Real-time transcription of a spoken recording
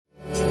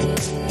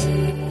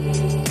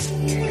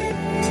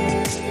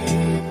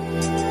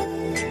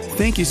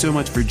Thank you so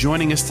much for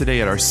joining us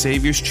today at our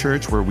Savior's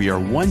Church, where we are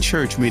one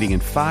church meeting in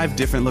 5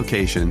 different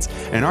locations.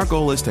 And our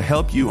goal is to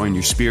help you on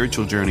your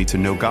spiritual journey to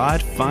know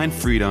God, find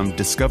freedom,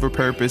 discover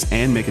purpose,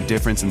 and make a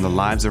difference in the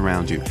lives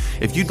around you.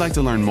 If you'd like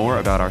to learn more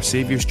about our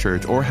Savior's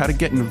Church or how to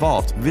get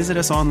involved, visit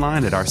us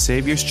online at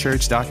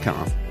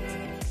oursaviorschurch.com.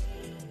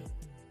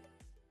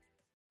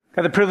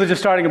 Got the privilege of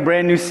starting a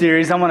brand new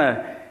series. I want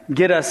to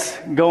get us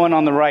going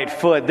on the right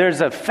foot.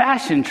 There's a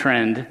fashion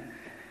trend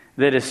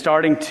that is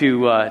starting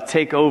to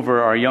take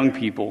over our young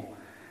people.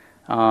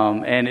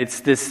 And it's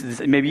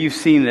this, maybe you've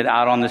seen it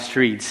out on the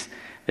streets.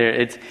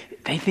 They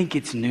think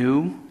it's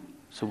new,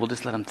 so we'll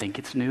just let them think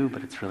it's new,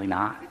 but it's really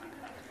not.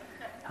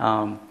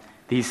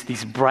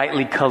 These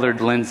brightly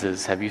colored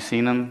lenses, have you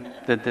seen them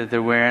that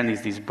they're wearing?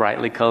 These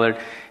brightly colored,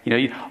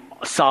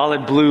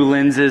 solid blue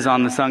lenses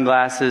on the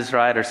sunglasses,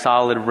 right? Or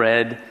solid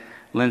red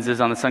lenses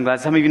on the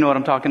sunglasses. How many of you know what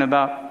I'm talking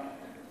about?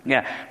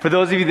 Yeah. For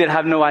those of you that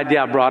have no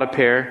idea, I brought a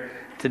pair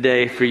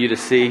today for you to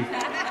see.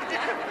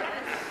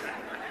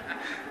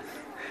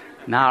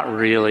 Not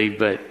really,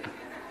 but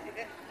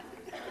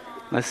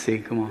let's see.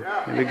 Come on.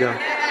 Here we go.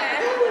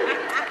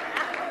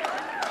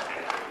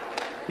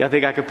 Y'all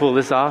think I could pull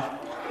this off?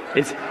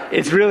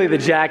 It's really the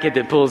jacket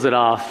that pulls it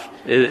off.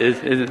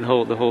 Isn't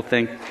the whole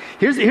thing.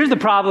 Here's the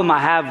problem I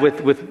have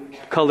with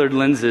colored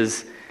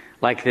lenses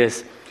like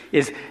this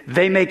is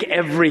they make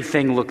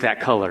everything look that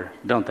color,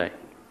 don't they?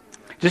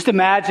 Just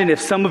imagine if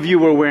some of you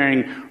were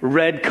wearing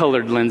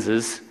red-colored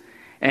lenses,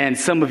 and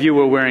some of you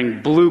were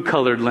wearing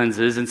blue-colored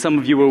lenses, and some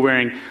of you were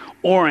wearing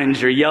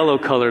orange or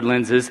yellow-colored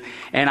lenses,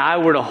 and I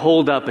were to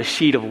hold up a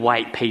sheet of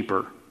white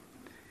paper.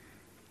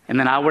 And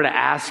then I were to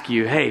ask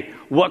you, hey,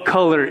 what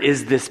color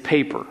is this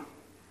paper?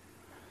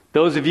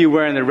 Those of you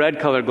wearing the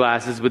red-colored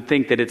glasses would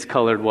think that it's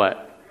colored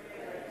what?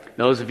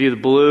 Those of you the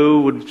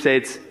blue would say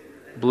it's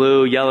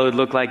blue, yellow would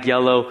look like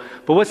yellow.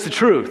 But what's the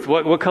truth?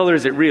 What color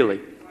is it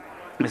really?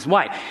 It's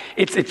white.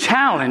 It's a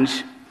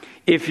challenge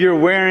if you're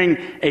wearing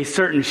a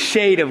certain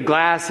shade of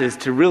glasses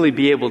to really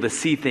be able to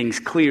see things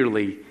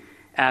clearly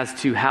as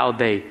to how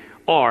they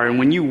are. And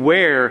when you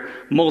wear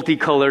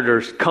multicolored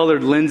or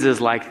colored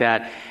lenses like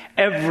that,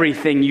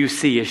 everything you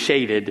see is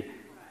shaded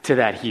to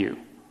that hue.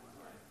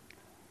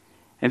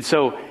 And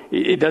so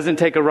it doesn't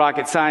take a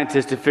rocket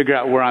scientist to figure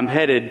out where I'm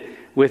headed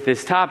with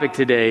this topic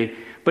today.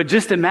 But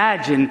just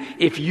imagine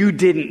if you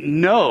didn't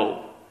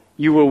know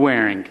you were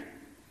wearing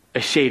a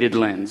shaded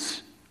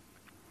lens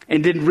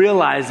and didn't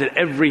realize that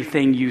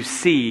everything you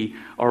see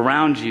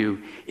around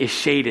you is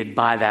shaded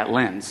by that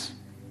lens.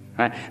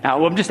 Right?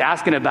 Now, I'm just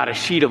asking about a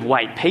sheet of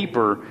white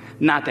paper,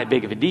 not that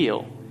big of a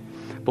deal.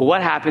 But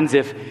what happens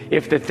if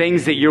the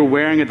things that you're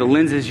wearing or the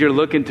lenses you're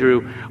looking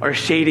through are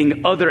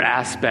shading other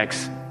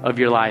aspects of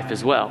your life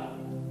as well?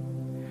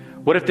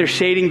 What if they're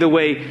shading the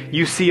way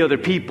you see other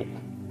people?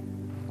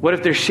 What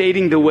if they're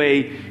shading the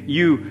way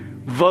you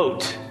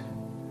vote?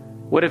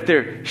 What if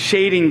they're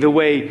shading the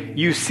way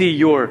you see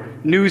your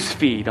news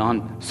feed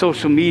on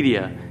social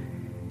media?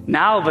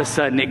 Now, all of a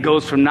sudden, it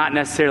goes from not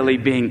necessarily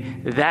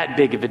being that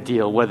big of a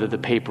deal whether the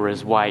paper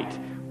is white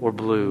or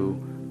blue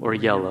or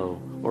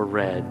yellow or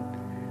red.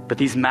 But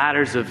these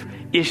matters of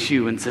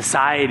issue and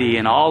society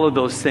and all of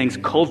those things,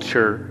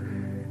 culture,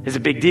 is a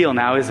big deal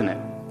now, isn't it?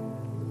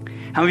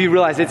 How many of you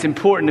realize it's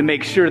important to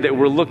make sure that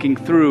we're looking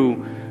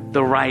through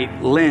the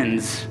right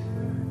lens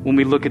when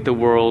we look at the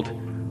world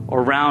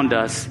around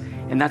us?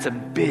 And that's a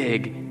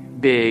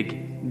big,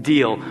 big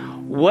deal.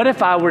 What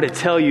if I were to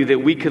tell you that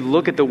we could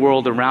look at the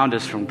world around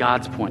us from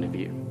God's point of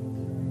view?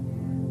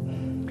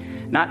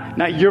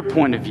 Not your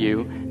point of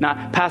view,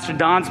 not Pastor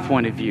Don's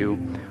point of view,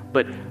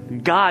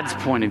 but God's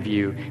point of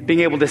view. Being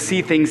able to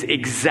see things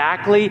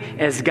exactly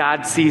as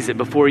God sees it.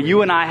 Before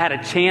you and I had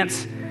a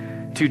chance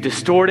to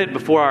distort it,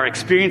 before our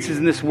experiences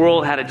in this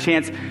world had a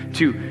chance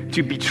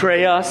to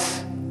betray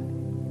us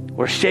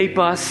or shape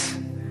us,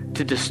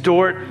 to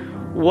distort.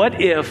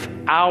 What if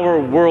our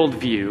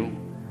worldview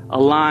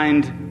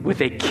aligned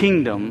with a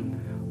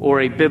kingdom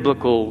or a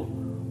biblical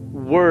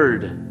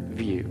word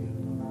view?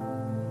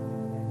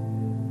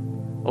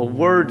 A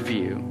word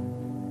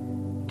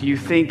view. Do you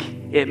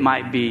think it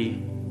might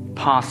be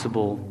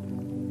possible?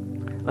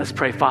 Let's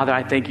pray. Father,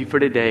 I thank you for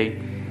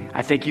today.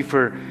 I thank you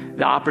for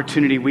the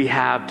opportunity we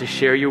have to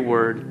share your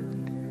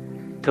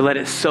word, to let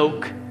it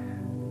soak,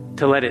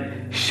 to let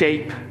it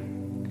shape.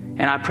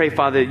 And I pray,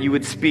 Father, that you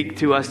would speak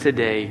to us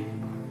today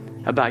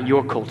about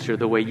your culture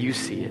the way you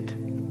see it.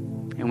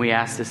 And we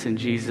ask this in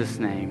Jesus'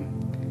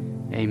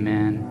 name.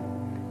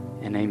 Amen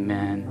and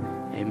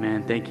amen.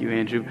 Amen. Thank you,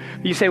 Andrew.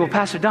 You say, well,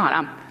 Pastor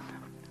Don,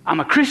 I'm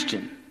a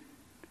Christian.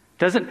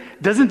 Doesn't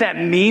that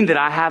mean that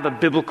I have a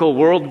biblical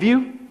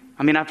worldview?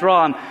 I mean, after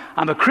all,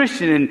 I'm a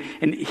Christian,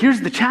 and here's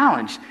the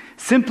challenge.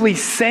 Simply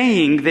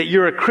saying that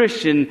you're a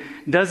Christian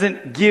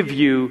doesn't give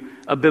you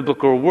a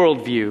biblical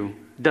worldview,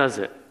 does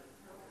it?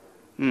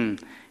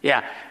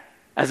 Yeah.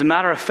 As a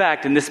matter of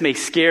fact, and this may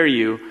scare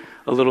you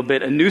a little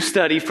bit, a new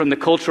study from the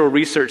Cultural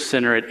Research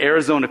Center at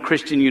Arizona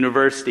Christian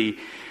University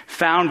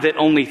found that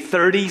only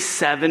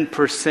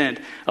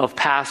 37% of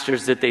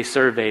pastors that they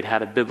surveyed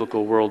had a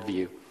biblical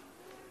worldview.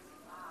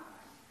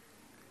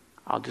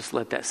 I'll just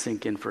let that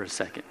sink in for a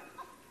second.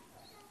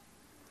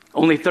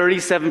 Only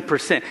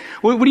 37%.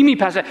 What do you mean,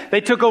 Pastor?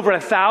 They took over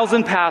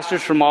 1,000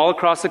 pastors from all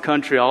across the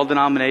country, all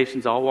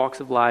denominations, all walks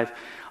of life,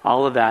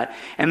 all of that.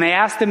 And they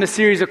asked them a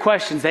series of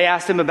questions. They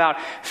asked them about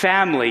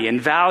family and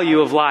value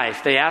of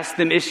life. They asked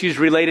them issues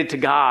related to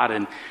God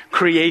and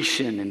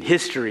creation and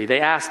history.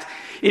 They asked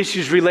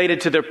issues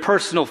related to their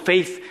personal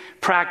faith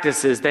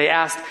practices. They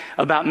asked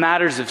about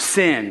matters of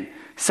sin,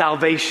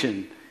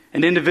 salvation,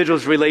 an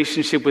individual's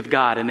relationship with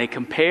God. And they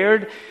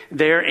compared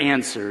their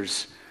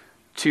answers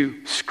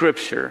to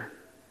Scripture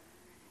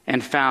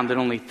and found that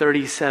only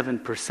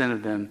 37%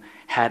 of them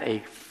had a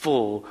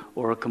full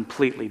or a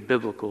completely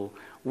biblical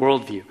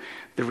worldview.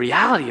 The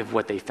reality of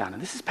what they found,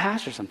 and this is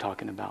pastors I'm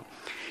talking about,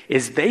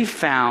 is they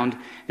found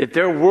that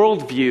their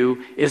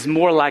worldview is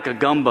more like a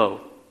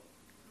gumbo.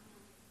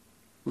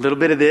 A little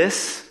bit of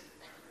this,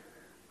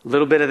 a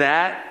little bit of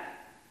that,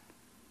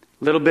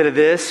 a little bit of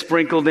this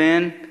sprinkled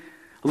in,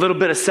 a little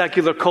bit of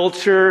secular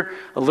culture,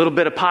 a little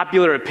bit of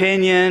popular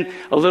opinion,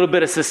 a little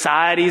bit of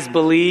society's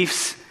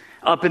beliefs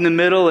up in the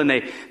middle, and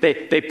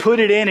they put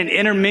it in and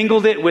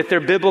intermingled it with their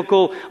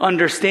biblical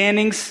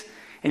understandings.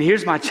 And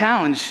here's my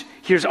challenge.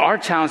 Here's our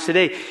challenge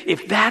today.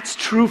 If that's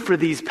true for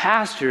these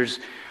pastors,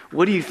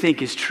 what do you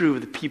think is true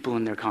of the people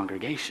in their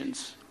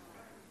congregations?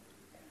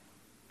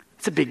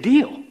 It's a big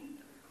deal.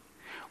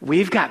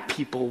 We've got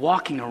people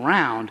walking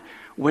around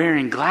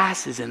wearing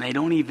glasses and they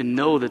don't even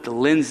know that the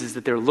lenses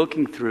that they're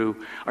looking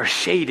through are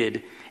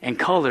shaded and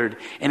colored,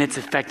 and it's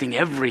affecting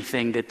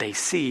everything that they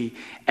see,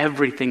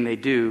 everything they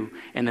do,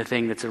 and the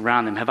thing that's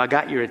around them. Have I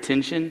got your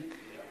attention?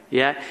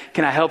 Yeah?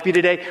 Can I help you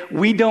today?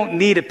 We don't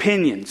need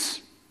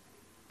opinions.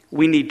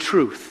 We need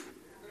truth.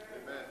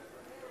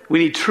 We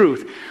need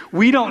truth.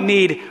 We don't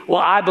need, well,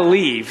 I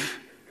believe.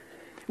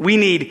 We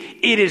need,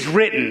 it is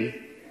written.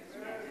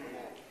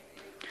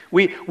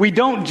 We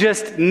don't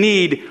just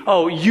need,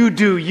 oh, you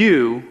do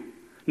you.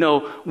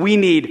 No, we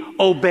need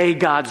obey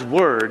God's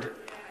word.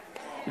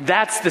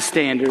 That's the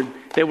standard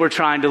that we're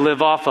trying to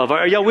live off of.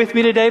 Are y'all with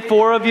me today?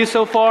 4 of you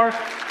so far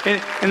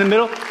in the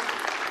middle?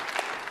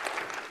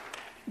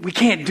 We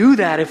can't do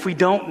that if we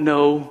don't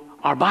know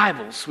our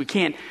Bibles. We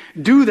can't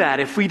do that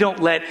if we don't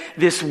let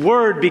this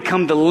word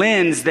become the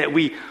lens that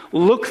we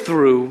look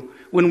through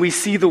when we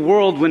see the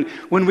world,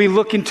 when we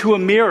look into a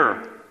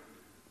mirror.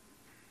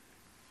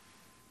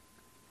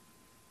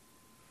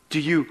 Do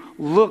you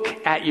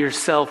look at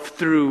yourself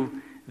through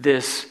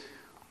this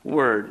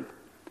word?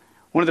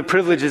 One of the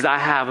privileges I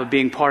have of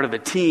being part of a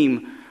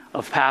team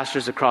of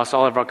pastors across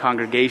all of our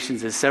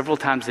congregations is several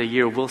times a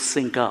year we'll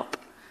sync up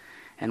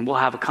and we'll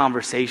have a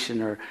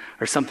conversation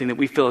or something that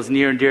we feel is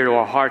near and dear to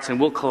our hearts, and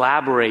we'll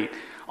collaborate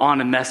on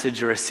a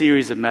message or a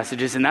series of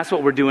messages. And that's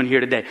what we're doing here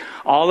today.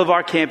 All of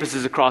our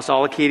campuses across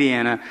all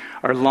Acadiana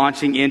are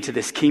launching into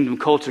this kingdom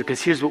culture,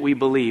 because here's what we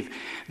believe.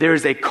 There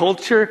is a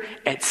culture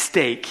at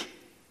stake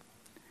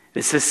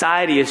that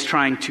society is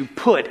trying to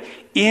put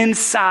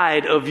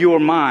inside of your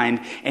mind,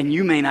 and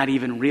you may not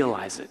even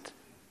realize it.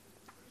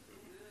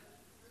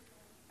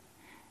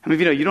 I mean,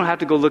 you don't have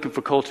to go looking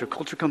for culture.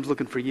 Culture comes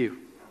looking for you.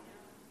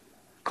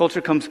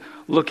 Culture comes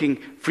looking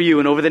for you.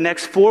 And over the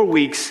next 4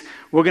 weeks,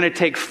 we're going to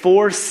take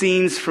 4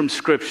 scenes from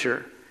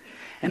Scripture,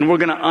 and we're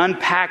going to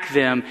unpack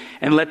them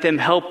and let them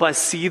help us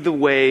see the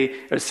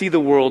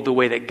world the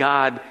way that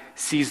God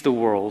sees the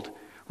world.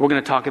 We're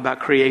going to talk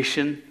about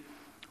creation.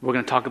 We're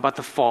going to talk about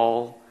the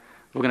fall.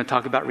 We're going to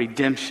talk about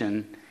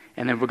redemption,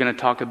 and then we're going to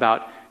talk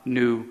about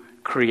new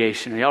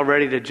creation. Are y'all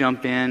ready to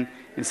jump in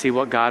and see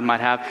what God might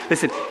have?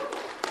 Listen,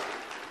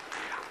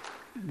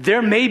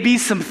 there may be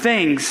some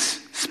things,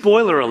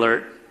 spoiler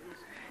alert,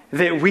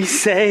 that we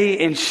say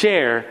and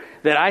share,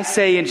 that I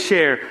say and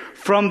share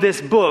from this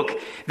book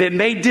that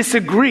may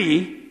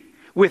disagree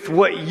with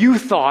what you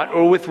thought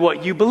or with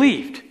what you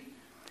believed.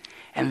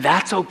 And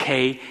that's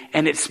okay,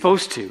 and it's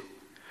supposed to.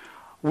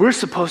 We're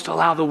supposed to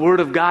allow the Word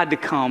of God to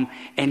come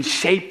and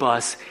shape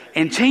us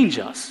and change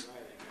us.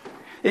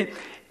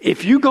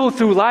 If you go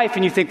through life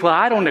and you think, well,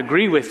 I don't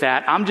agree with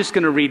that, I'm just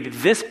going to read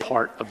this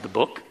part of the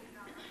book.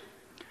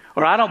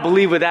 Or I don't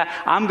believe with that,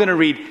 I'm going to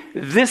read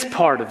this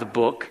part of the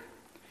book.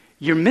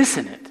 You're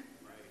missing it.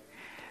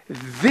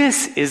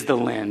 This is the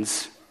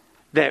lens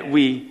that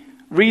we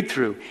read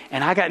through.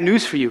 And I got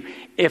news for you.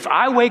 If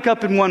I wake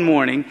up in one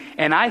morning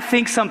and I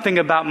think something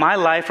about my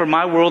life or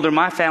my world or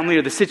my family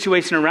or the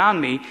situation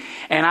around me,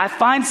 and I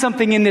find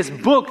something in this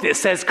book that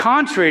says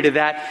contrary to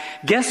that,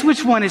 guess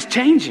which one is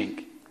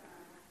changing?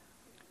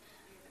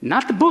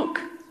 Not the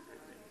book.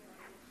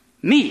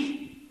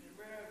 Me.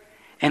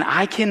 And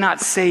I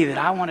cannot say that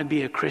I want to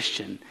be a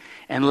Christian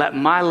and let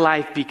my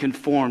life be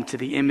conformed to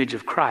the image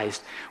of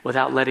Christ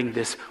without letting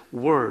this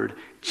word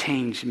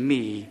change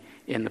me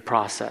in the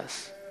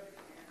process.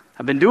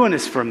 I've been doing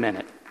this for a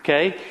minute,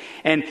 okay?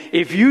 And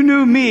if you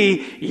knew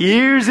me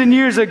years and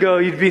years ago,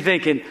 you'd be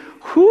thinking,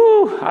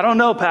 whew, I don't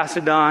know,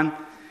 Pastor Don.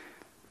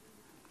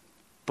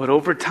 But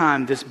over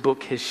time, this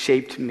book has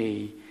shaped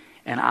me,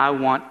 and I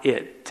want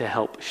it to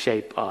help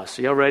shape us.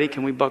 Are y'all ready?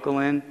 Can we buckle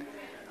in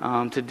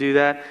to do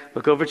that?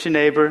 Look over at your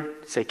neighbor.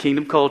 Say,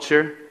 kingdom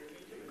culture.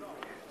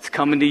 It's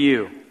coming to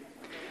you.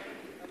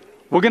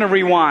 We're going to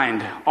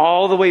rewind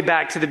all the way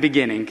back to the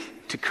beginning,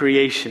 to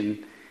creation,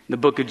 in the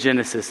book of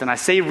Genesis. And I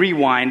say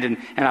rewind, and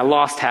I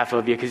lost half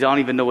of you because I don't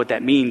even know what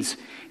that means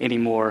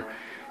anymore.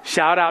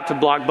 Shout out to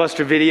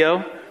Blockbuster Video.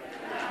 All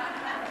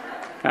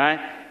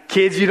right?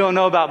 Kids, you don't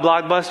know about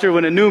Blockbuster.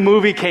 When a new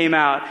movie came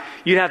out,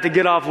 you'd have to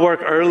get off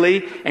work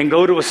early and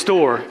go to a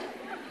store.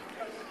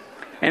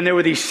 And there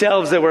were these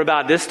shelves that were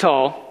about this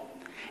tall.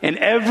 And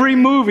every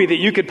movie that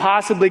you could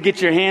possibly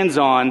get your hands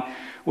on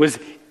was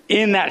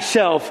in that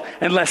shelf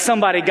unless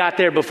somebody got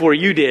there before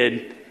you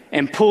did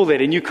and pulled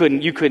it and you couldn't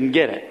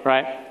get it,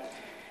 right?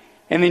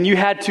 And then you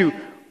had to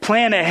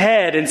plan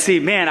ahead and see,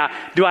 man,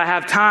 do I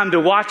have time to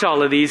watch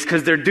all of these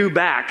because they're due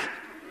back,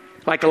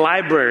 like a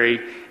library.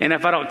 And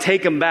if I don't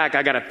take them back,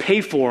 I got to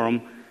pay for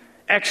them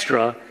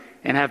extra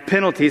and have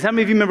penalties. How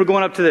many of you remember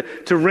going up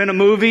to rent a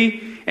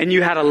movie and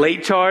you had a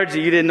late charge that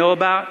you didn't know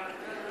about?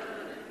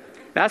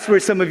 That's where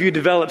some of you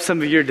developed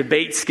some of your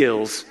debate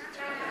skills.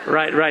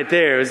 Right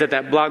there. It was at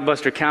that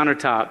Blockbuster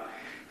countertop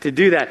to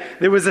do that.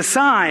 There was a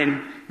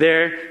sign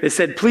there that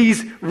said,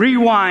 please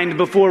rewind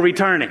before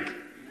returning.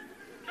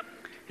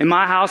 In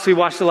my house, we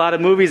watched a lot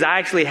of movies. I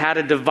actually had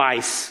a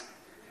device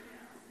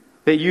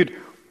that you'd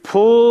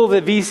pull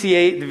the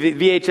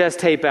VHS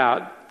tape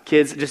out.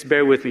 Kids, just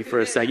bear with me for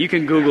a sec. You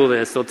can Google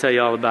this. They'll tell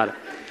you all about it.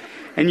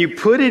 And you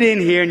put it in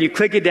here and you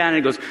click it down and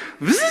it goes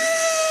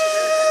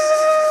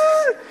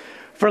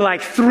for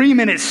like 3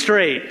 minutes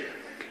straight.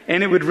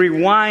 And it would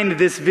rewind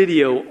this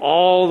video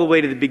all the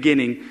way to the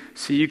beginning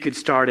so you could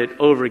start it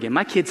over again.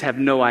 My kids have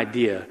no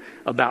idea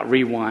about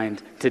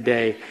rewind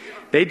today.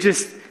 They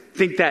just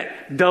think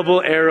that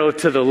double arrow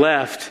to the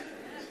left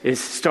is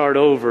start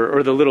over,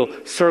 or the little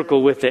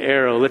circle with the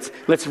arrow. Let's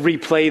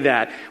replay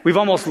that. We've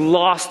almost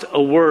lost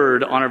a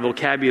word on our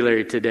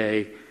vocabulary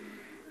today.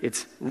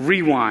 It's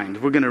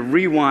rewind. We're going to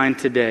rewind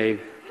today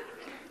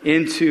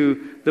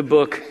into the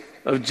book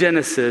of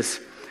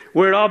Genesis,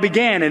 where it all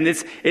began. And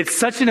it's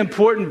such an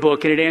important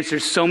book, and it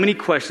answers so many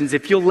questions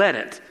if you'll let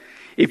it.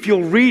 If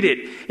you'll read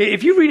it.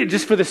 If you read it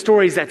just for the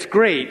stories, that's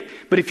great.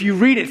 But if you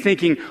read it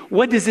thinking,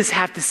 what does this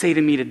have to say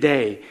to me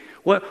today?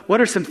 What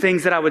are some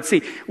things that I would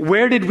see?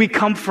 Where did we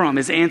come from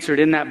is answered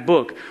in that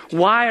book.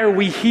 Why are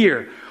we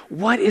here?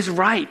 What is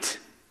right?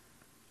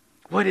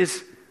 What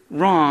is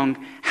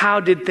wrong? How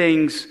did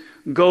things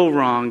go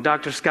wrong?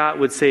 Dr. Scott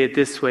would say it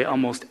this way: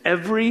 almost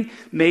every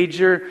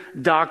major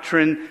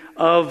doctrine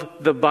of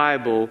the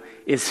Bible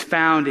is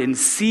found in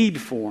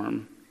seed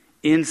form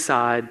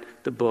inside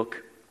the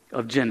book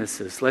of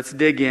Genesis. Let's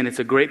dig in. It's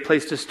a great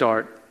place to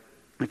start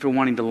if you're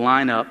wanting to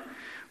line up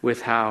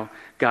with how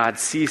God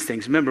sees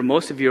things. Remember,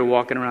 most of you are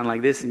walking around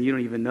like this and you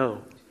don't even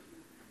know.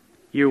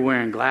 You're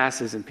wearing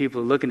glasses and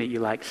people are looking at you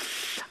like,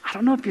 I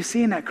don't know if you're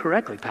seeing that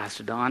correctly,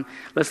 Pastor Don.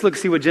 Let's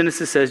see what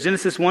Genesis says.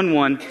 Genesis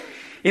 1:1.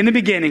 In the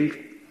beginning,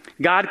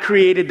 God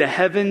created the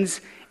heavens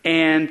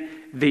and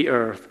the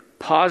earth.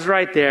 Pause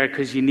right there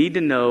because you need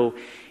to know,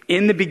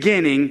 in the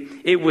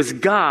beginning, it was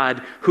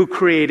God who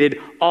created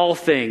all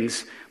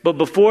things. But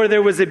before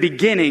there was a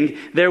beginning,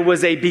 there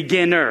was a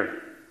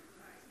beginner.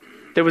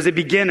 There was a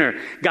beginner.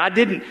 God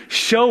didn't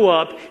show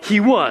up. He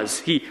was.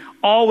 He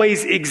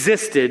always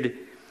existed.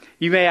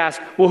 You may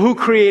ask, well, who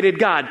created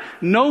God?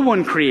 No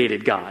one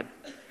created God.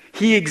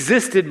 He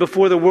existed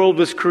before the world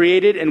was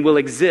created and will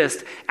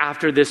exist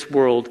after this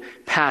world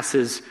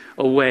passes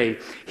away.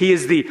 He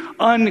is the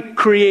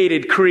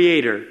uncreated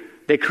creator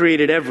that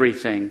created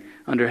everything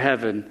under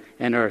heaven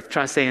and earth.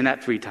 Try saying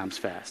that 3 times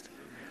fast.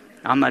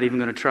 I'm not even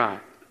going to try.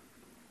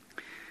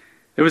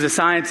 There was a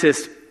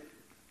scientist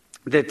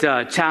that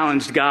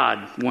challenged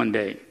God one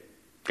day.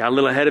 Got a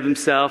little ahead of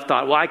himself,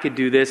 thought, well, I could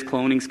do this.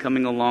 Cloning's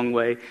coming a long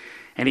way.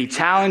 And he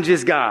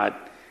challenges God.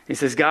 He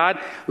says, God,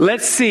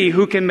 let's see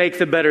who can make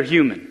the better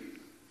human.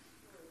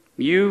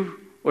 You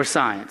or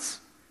science?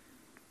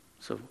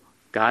 So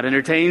God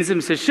entertains him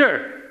and says,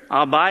 sure,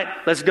 I'll buy it.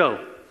 Let's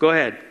go. Go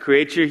ahead.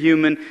 Create your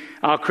human.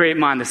 I'll create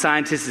mine. The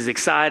scientist is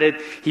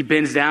excited. He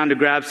bends down to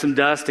grab some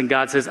dust. And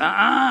God says,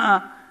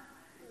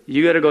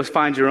 you got to go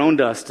find your own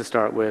dust to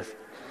start with.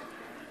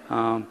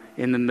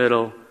 In the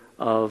middle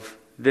of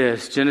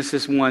this.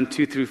 Genesis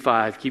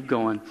 1:2-5. Keep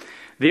going.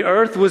 The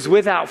earth was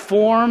without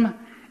form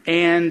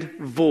and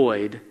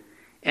void,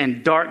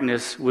 and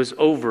darkness was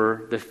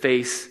over the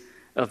face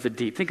of the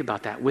deep. Think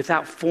about that.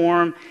 Without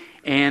form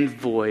and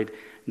void.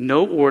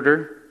 No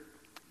order,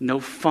 no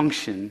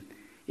function.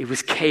 It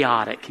was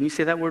chaotic. Can you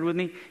say that word with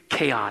me?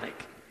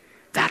 Chaotic.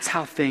 That's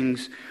how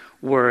things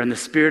were. And the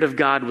Spirit of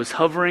God was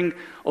hovering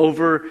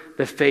over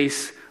the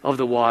face of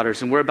the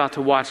waters. And we're about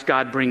to watch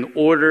God bring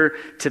order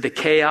to the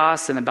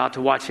chaos and about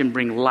to watch him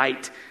bring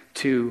light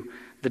to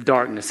the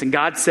darkness. And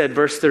God said,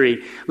 verse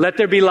 3, let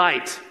there be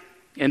light.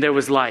 And there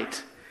was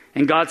light.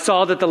 And God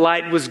saw that the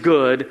light was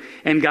good,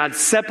 and God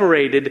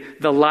separated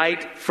the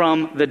light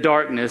from the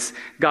darkness.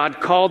 God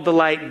called the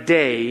light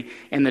day,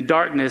 and the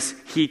darkness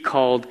he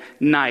called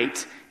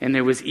night. And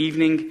there was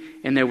evening,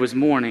 and there was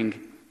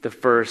morning the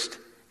first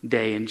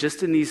day. And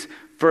just in these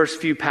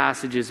first few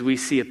passages, we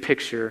see a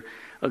picture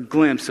a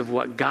glimpse of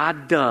what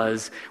God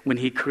does when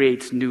he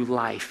creates new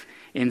life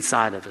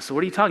inside of us. So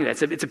what are you talking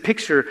about? It's a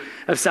picture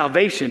of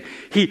salvation.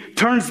 He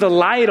turns the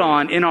light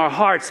on in our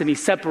hearts and he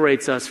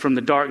separates us from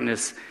the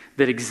darkness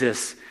that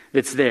exists,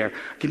 that's there.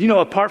 Can you know,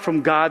 apart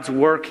from God's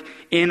work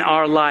in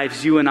our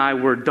lives, you and I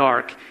were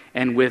dark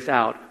and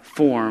without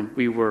form.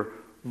 We were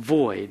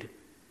void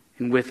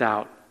and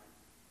without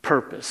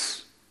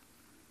purpose.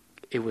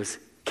 It was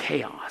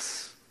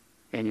chaos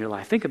in your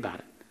life. Think about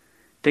it.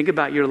 Think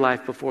about your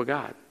life before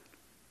God.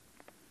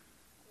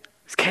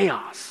 It's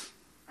chaos,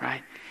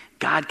 right?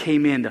 God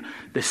came in.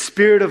 The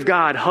Spirit of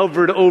God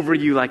hovered over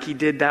you like he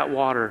did that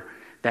water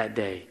that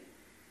day.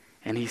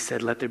 And he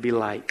said, let there be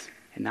light.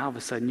 And now all of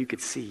a sudden you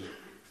could see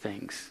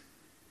things.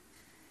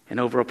 And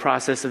over a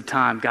process of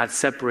time, God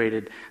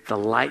separated the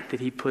light that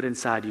he put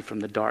inside you from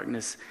the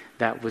darkness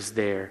that was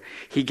there.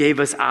 He gave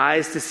us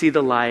eyes to see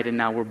the light, and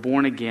now we're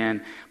born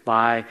again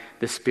by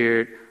the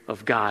Spirit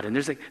of God. And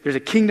there's a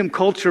kingdom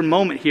culture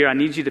moment here I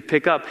need you to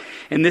pick up.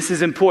 And this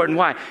is important.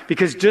 Why?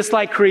 Because just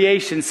like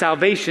creation,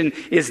 salvation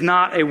is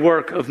not a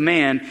work of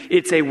man,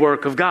 it's a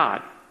work of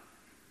God.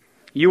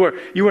 You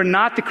are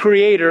not the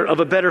creator of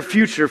a better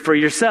future for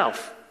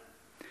yourself.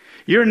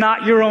 You're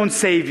not your own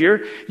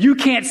savior. You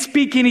can't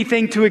speak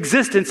anything to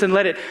existence and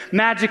let it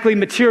magically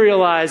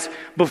materialize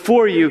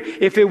before you.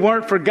 If it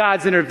weren't for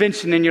God's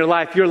intervention in your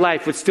life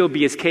would still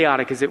be as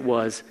chaotic as it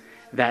was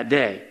that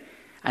day.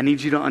 I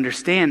need you to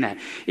understand that.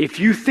 If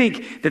you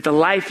think that the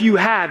life you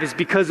have is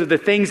because of the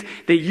things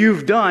that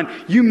you've done,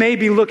 you may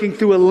be looking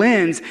through a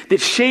lens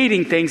that's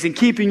shading things and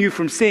keeping you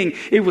from seeing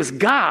it was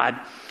God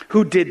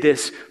who did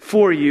this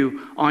for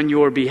you on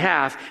your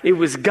behalf. It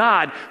was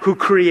God who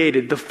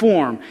created the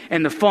form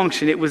and the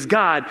function. It was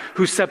God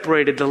who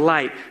separated the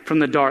light from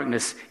the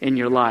darkness in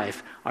your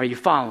life. Are you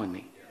following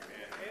me?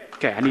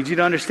 Okay, I need you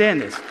to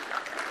understand this.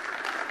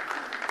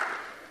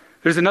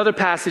 There's another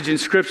passage in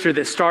Scripture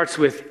that starts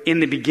with in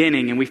the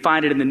beginning, and we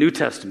find it in the New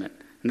Testament,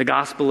 in the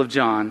Gospel of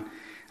John.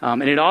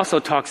 And it also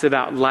talks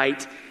about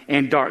light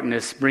and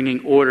darkness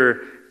bringing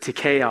order to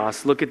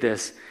chaos. Look at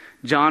this.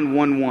 John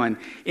 1:1.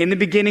 In the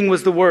beginning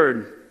was the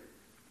Word,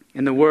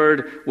 and the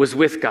Word was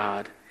with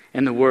God,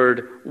 and the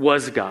Word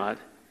was God.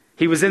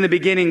 He was in the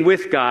beginning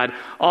with God.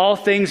 All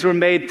things were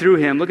made through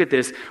him. Look at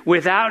this.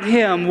 Without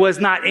him was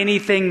not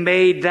anything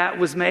made that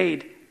was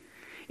made.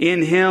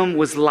 In him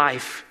was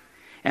life,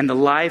 and the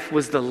life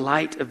was the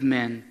light of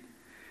men.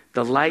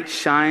 The light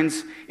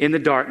shines in the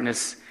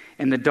darkness,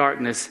 and the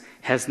darkness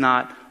has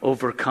not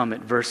overcome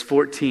it. Verse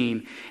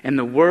 14. And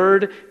the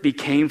Word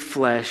became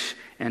flesh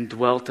and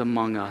dwelt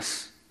among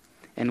us.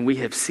 And we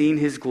have seen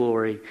his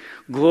glory.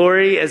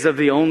 Glory as of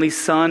the only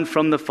Son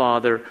from the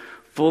Father,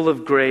 full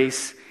of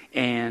grace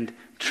and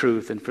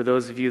truth. And for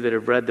those of you that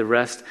have read the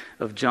rest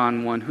of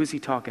John 1, who's he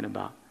talking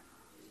about?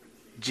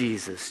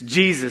 Jesus.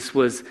 Jesus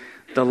was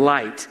the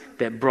light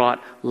that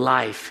brought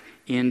life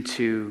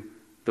into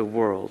the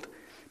world.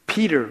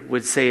 Peter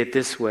would say it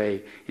this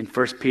way in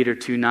 1 Peter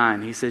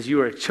 2:9. He says,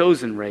 you are a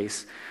chosen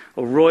race,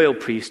 a royal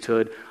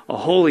priesthood, a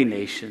holy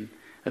nation,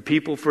 a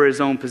people for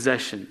his own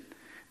possession,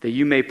 that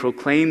you may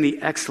proclaim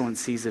the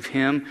excellencies of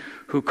him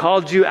who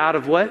called you out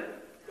of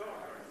what?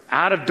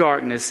 Out of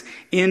darkness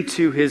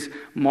into his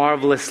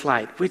marvelous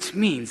light. Which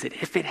means that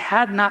if it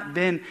had not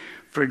been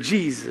for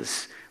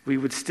Jesus, we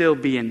would still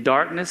be in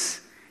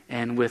darkness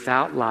and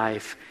without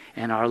life,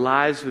 and our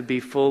lives would be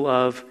full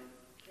of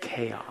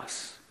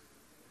chaos.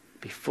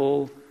 Be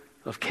full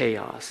of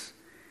chaos.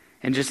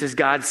 And just as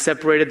God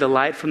separated the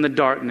light from the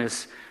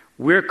darkness,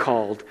 we're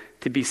called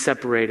to be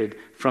separated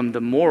from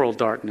the moral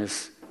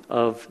darkness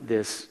of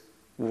this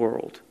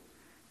world.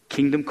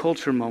 Kingdom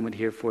culture moment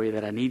here for you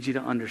that I need you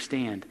to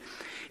understand.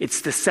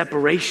 It's the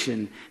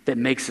separation that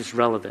makes us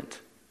relevant.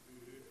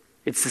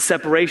 It's the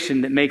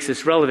separation that makes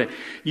us relevant.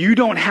 You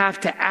don't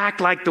have to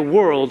act like the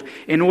world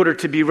in order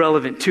to be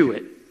relevant to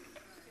it.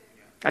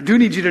 I do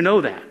need you to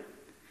know that.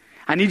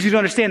 I need you to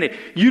understand that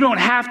you don't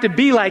have to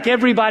be like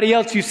everybody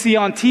else you see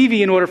on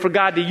TV in order for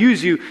God to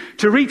use you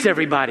to reach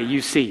everybody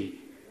you see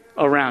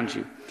around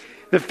you.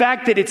 The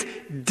fact that it's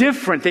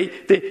different,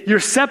 that you're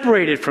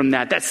separated from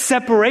that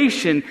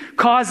separation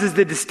causes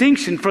the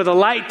distinction for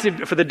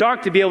the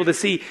dark to be able to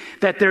see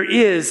that there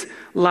is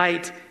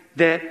light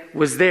that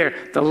was there.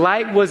 The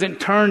light wasn't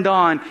turned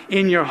on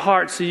in your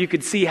heart so you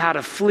could see how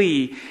to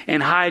flee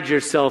and hide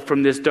yourself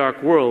from this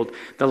dark world.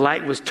 The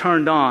light was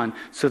turned on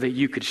so that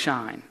you could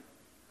shine.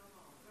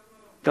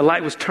 The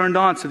light was turned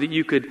on so that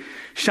you could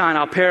shine.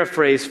 I'll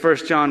paraphrase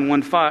 1 John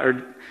 1:5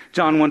 or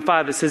John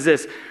 1:5. It says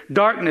this: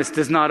 darkness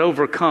does not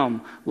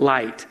overcome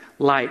light.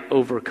 Light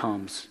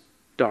overcomes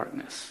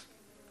darkness.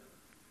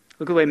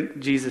 Look at the way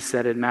Jesus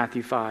said it in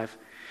Matthew 5.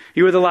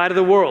 You are the light of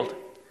the world.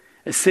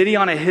 A city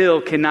on a hill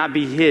cannot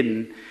be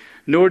hidden,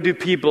 nor do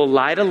people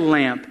light a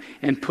lamp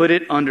and put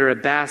it under a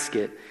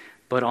basket,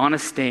 but on a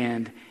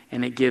stand,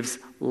 and it gives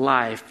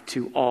life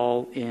to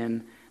all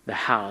in the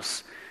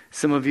house.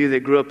 Some of you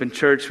that grew up in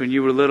church when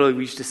you were little,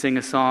 we used to sing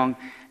a song,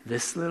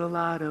 this little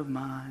light of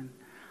mine,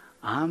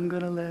 I'm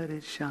going to let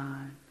it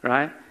shine,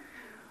 right?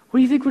 What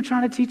do you think we're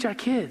trying to teach our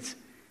kids?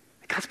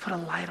 God's put a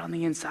light on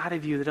the inside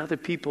of you that other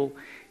people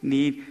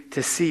need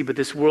to see, but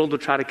this world will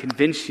try to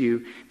convince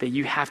you that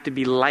you have to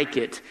be like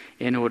it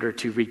in order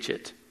to reach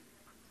it.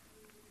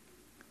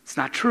 It's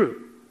not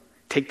true.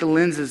 Take the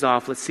lenses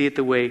off. Let's see it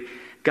the way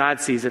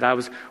God sees it. I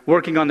was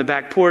working on the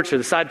back porch or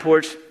the side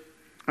porch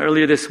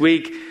earlier this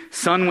week.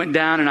 Sun went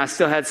down and I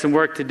still had some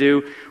work to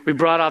do. We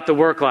brought out the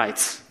work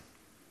lights.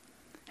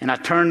 And I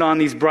turned on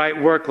these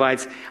bright work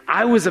lights.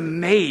 I was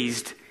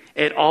amazed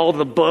at all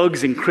the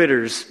bugs and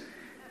critters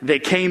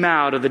that came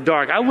out of the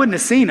dark. I wouldn't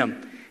have seen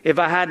them if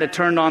I hadn't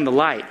turned on the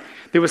light.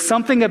 There was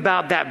something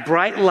about that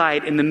bright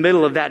light in the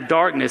middle of that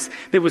darkness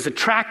that was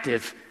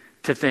attractive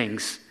to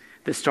things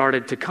that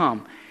started to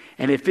come.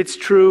 And if it's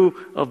true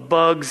of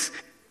bugs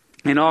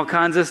and all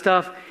kinds of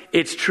stuff,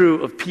 it's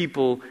true of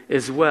people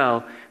as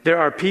well. There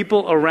are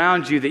people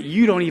around you that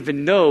you don't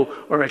even know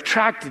are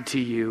attracted to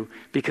you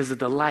because of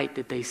the light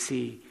that they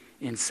see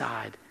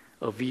inside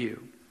of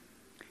you.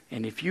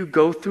 And if you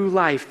go through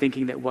life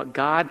thinking that what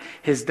God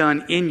has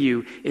done in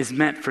you is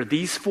meant for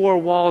these four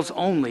walls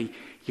only,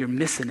 you're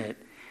missing it.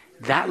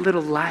 That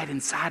little light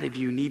inside of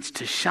you needs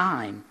to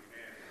shine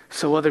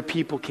so other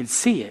people can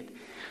see it,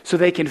 so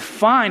they can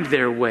find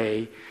their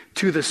way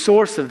to the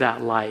source of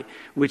that light,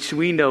 which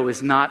we know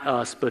is not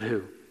us, but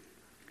who?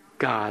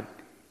 God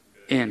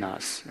in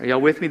us. Are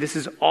y'all with me? This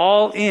is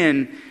all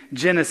in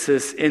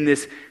Genesis, in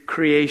this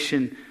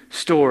creation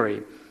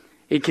story.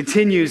 It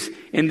continues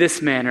in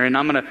this manner, and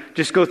I'm going to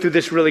just go through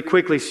this really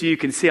quickly so you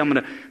can see. I'm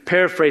going to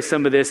paraphrase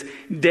some of this.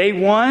 Day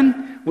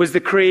 1 was the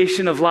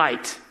creation of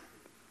light.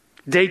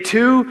 Day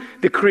 2,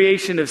 the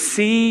creation of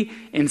sea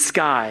and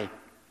sky.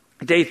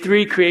 Day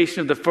 3,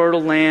 creation of the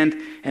fertile land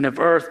and of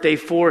earth. Day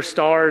 4,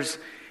 stars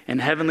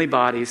and heavenly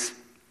bodies.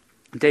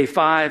 Day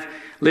 5,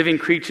 living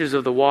creatures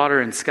of the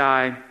water and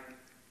sky.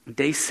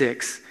 Day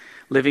 6,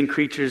 living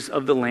creatures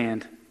of the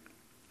land.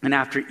 And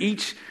after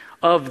each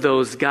of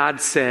those, God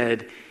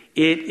said,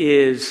 "It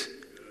is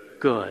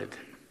good."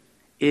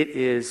 It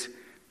is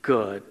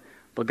good.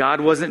 But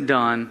God wasn't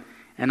done.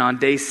 And on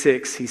day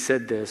 6, he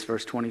said this,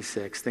 verse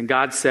 26. Then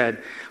God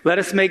said, "Let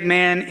us make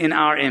man in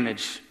our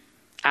image,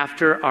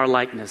 after our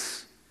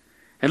likeness.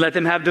 And let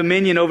them have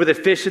dominion over the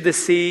fish of the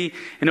sea,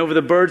 and over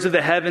the birds of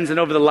the heavens, and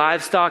over the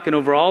livestock, and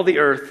over all the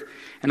earth,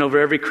 and over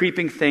every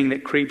creeping thing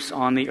that creeps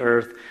on the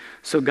earth."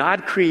 So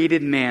God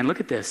created man,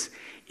 look at this,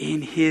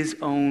 in his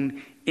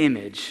own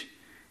image.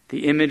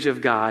 The image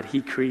of God,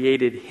 he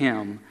created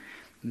him.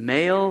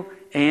 Male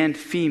and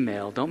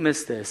female, don't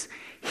miss this.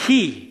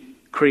 He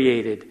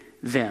created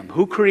them.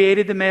 Who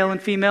created the male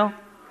and female?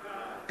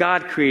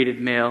 God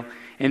created male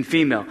and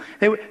female.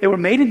 They were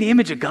made in the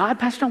image of God.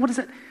 Pastor John, what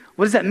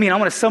does that mean? I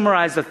want to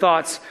summarize the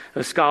thoughts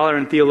of scholar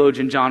and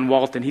theologian John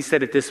Walton. He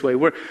said it this way.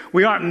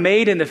 We aren't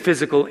made in the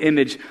physical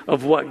image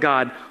of what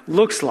God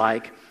looks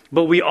like,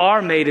 but we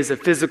are made as a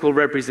physical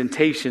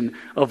representation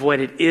of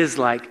what it is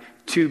like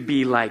to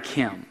be like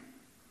him.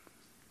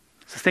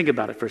 So think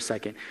about it for a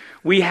second.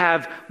 We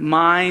have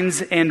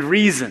minds and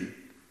reason.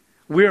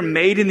 We're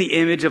made in the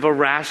image of a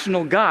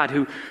rational God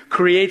who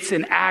creates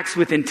and acts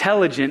with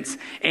intelligence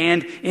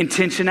and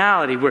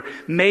intentionality. We're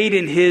made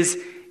in his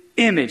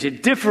image.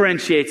 It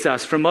differentiates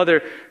us from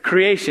other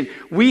creation.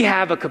 We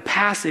have a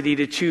capacity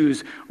to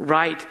choose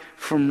right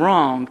from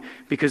wrong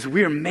because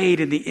we're made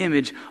in the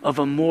image of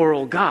a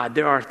moral God.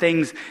 There are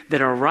things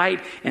that are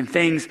right and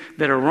things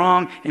that are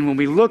wrong, and when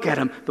we look at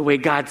them the way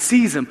God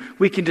sees them,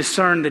 we can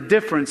discern the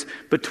difference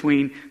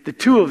between the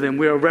two of them.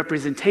 We're a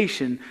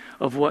representation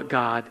of what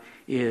God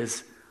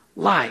is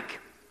like.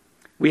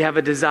 We have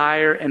a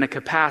desire and a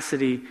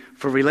capacity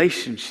for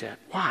relationship.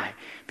 Why?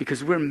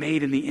 Because we're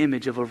made in the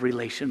image of a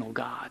relational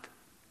God.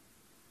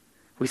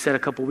 We said a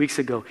couple weeks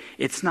ago,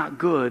 it's not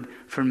good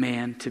for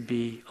man to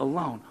be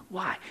alone.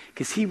 Why?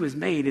 Because he was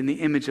made in the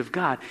image of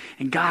God.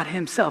 And God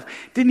himself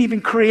didn't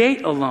even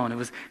create alone. It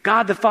was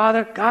God the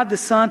Father, God the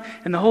Son,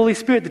 and the Holy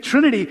Spirit. The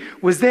Trinity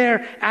was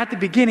there at the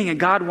beginning, and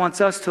God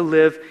wants us to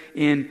live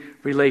in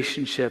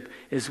relationship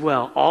as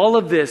well. All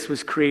of this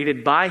was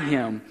created by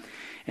him.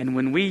 And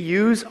when we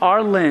use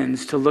our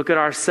lens to look at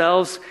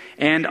ourselves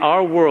and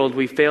our world,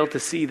 we fail to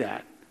see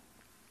that.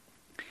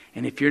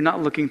 And if you're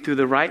not looking through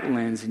the right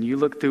lens and you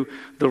look through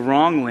the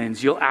wrong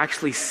lens, you'll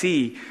actually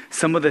see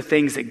some of the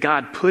things that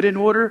God put in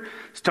order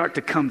start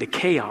to come to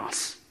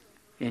chaos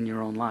in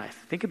your own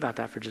life. Think about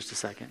that for just a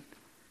second.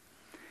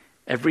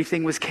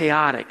 Everything was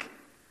chaotic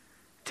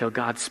till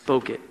God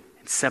spoke it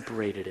and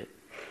separated it.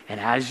 And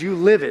as you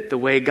live it the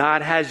way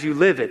God has you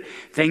live it,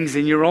 things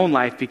in your own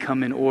life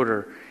become in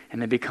order and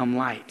they become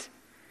light.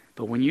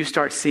 But when you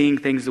start seeing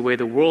things the way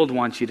the world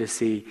wants you to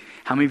see,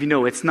 how many of you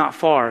know it's not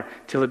far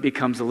till it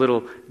becomes a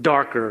little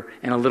darker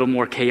and a little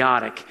more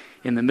chaotic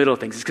in the middle of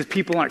things? It's because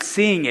people aren't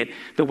seeing it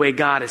the way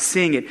God is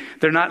seeing it.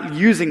 They're not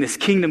using this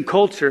kingdom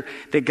culture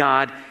that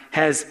God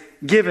has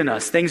given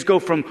us. Things go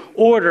from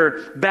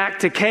order back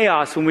to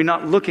chaos when we're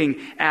not looking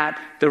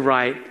at the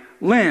right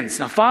lens.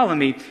 Now follow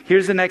me.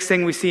 Here's the next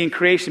thing we see in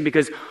creation,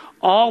 because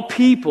all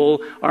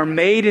people are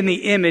made in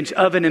the image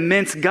of an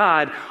immense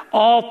God.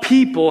 All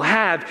people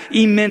have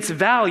immense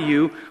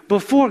value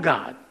before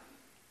God.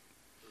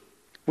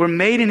 We're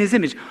made in his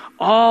image.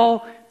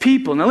 All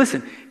people. Now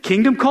listen,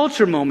 kingdom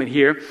culture moment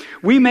here.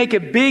 We make a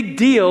big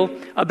deal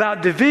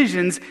about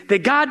divisions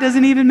that God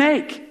doesn't even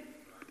make.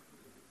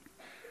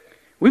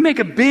 We make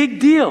a big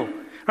deal,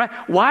 right?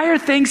 Why are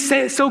things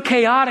so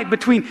chaotic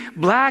between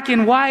black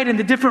and white and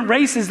the different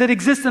races that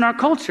exist in our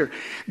culture?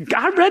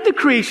 God read the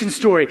creation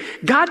story.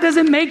 God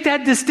doesn't make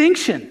that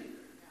distinction.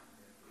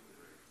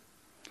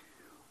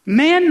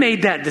 Man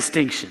made that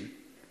distinction.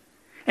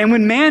 And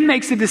when man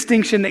makes a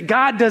distinction that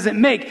God doesn't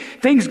make,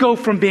 things go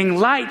from being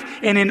light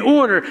and in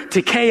order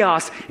to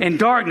chaos and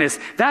darkness.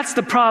 That's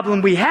the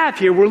problem we have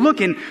here. We're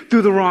looking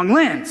through the wrong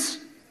lens.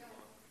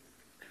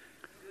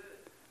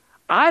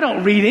 I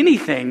don't read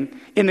anything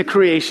in the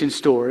creation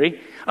story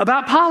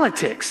about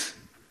politics.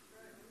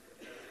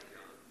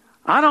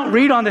 I don't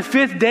read on the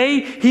 5th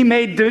day he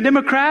made the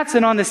Democrats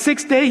and on the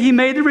 6th day he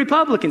made the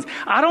Republicans.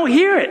 I don't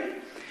hear it.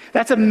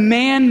 That's a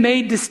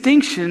man-made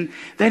distinction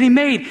that he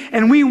made.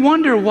 And we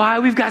wonder why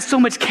we've got so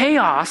much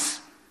chaos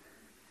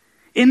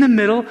in the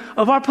middle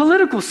of our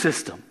political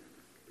system.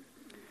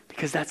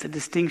 Because that's a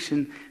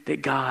distinction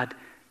that God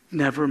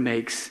never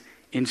makes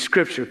in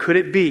Scripture. Could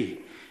it be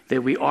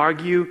that we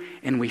argue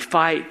and we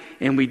fight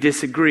and we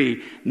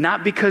disagree,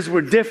 not because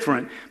we're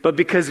different, but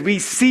because we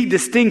see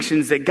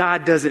distinctions that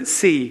God doesn't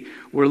see?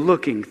 We're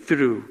looking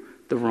through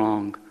the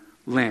wrong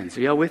lens.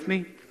 Are y'all with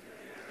me?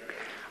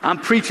 I'm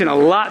preaching a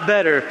lot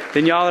better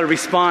than y'all are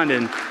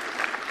responding.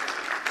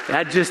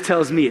 That just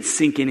tells me it's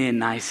sinking in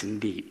nice and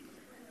deep.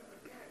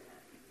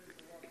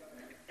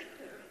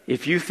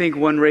 If you think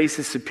one race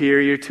is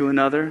superior to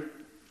another,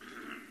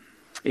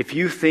 if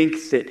you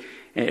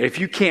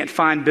can't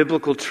find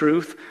biblical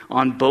truth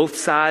on both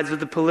sides of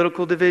the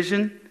political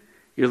division,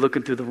 you're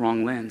looking through the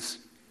wrong lens.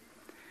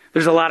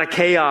 There's a lot of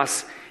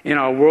chaos in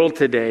our world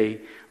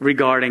today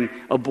regarding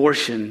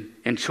abortion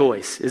and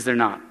choice, is there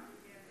not?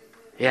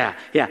 Yeah.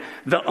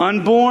 The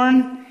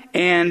unborn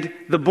and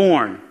the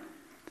born.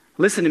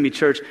 Listen to me,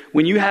 church.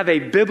 When you have a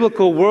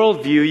biblical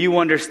worldview, you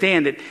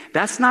understand that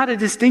that's not a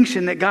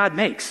distinction that God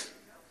makes.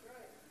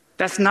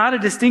 That's not a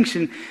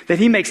distinction that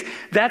he makes.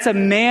 That's a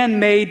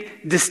man-made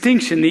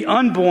distinction. The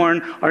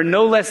unborn are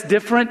no less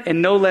different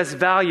and no less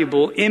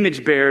valuable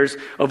image bearers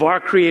of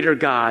our Creator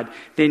God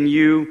than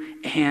you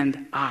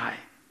and I.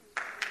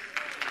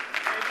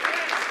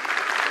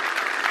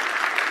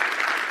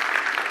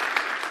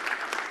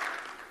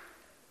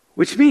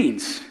 Which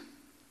means,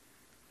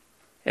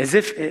 as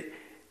if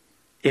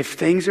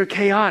things are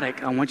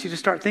chaotic, I want you to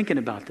start thinking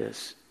about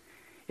this.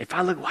 If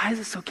I look, why is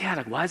it so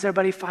chaotic? Why is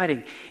everybody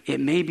fighting? It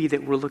may be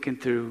that we're looking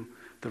through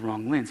the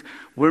wrong lens.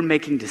 We're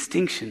making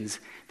distinctions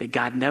that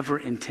God never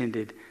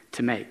intended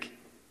to make.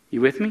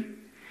 You with me?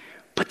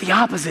 But the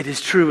opposite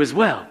is true as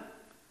well.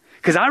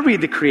 Because I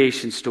read the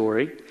creation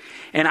story,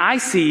 and I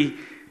see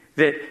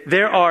that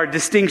there are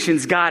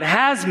distinctions God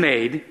has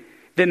made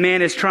that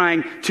man is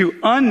trying to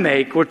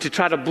unmake or to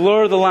try to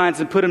blur the lines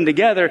and put them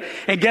together.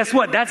 And guess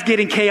what? That's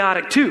getting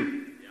chaotic too.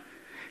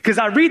 Because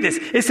I read this.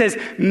 It says,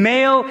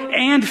 male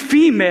and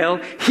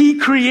female, he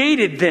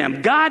created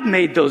them. God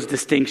made those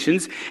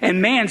distinctions,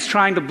 and man's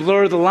trying to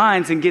blur the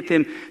lines and get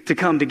them to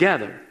come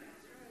together.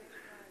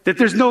 That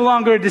there's no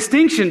longer a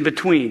distinction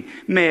between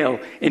male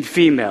and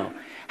female.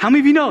 How many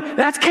of you know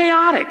that's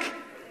chaotic?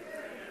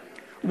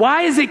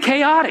 Why is it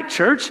chaotic,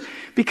 church?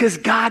 Because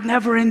God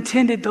never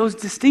intended those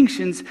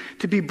distinctions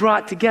to be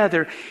brought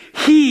together.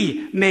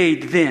 He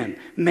made them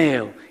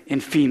male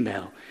and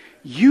female.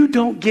 You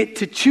don't get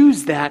to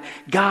choose that.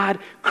 God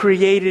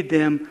created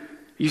them.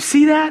 You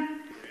see that?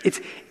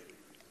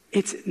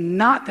 It's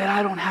not that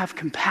I don't have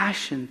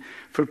compassion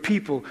for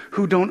people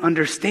who don't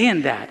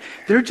understand that.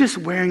 They're just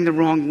wearing the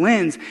wrong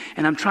lens,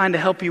 and I'm trying to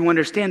help you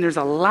understand there's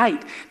a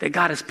light that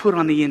God has put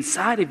on the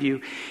inside of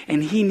you,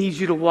 and he needs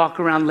you to walk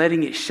around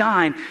letting it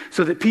shine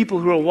so that people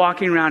who are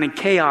walking around in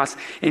chaos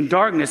and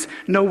darkness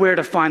know where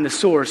to find the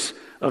source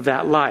of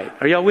that light.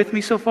 Are y'all with me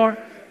so far?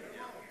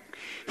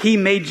 He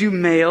made you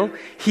male.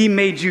 He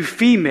made you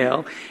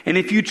female. And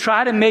if you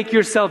try to make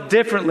yourself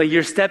differently,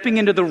 you're stepping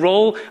into the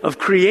role of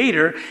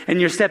creator, and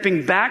you're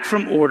stepping back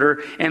from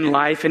order and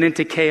life and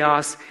into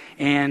chaos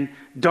and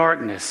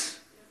darkness.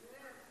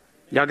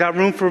 Y'all got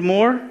room for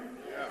more?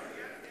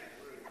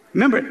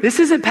 Remember, this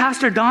isn't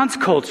Pastor Don's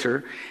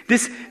culture.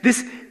 This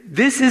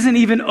isn't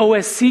even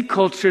OSC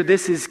culture.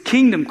 This is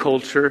kingdom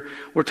culture.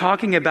 We're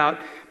talking about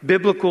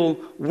biblical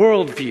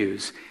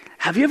worldviews.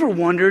 Have you ever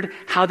wondered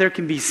how there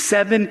can be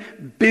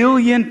 7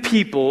 billion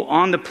people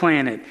on the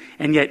planet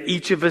and yet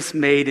each of us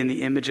made in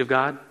the image of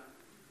God?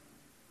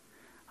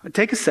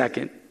 Take a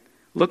second.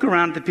 Look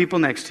around at the people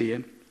next to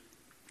you.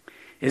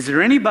 Is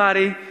there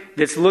anybody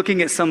that's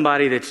looking at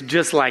somebody that's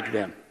just like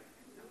them?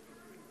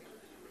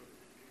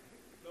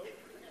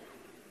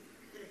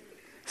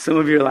 Some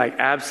of you are like,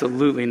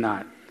 absolutely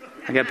not.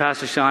 I got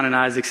Pastor Sean and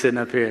Isaac sitting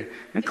up here.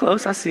 And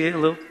close, I see it, a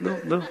little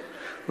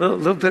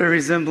bit of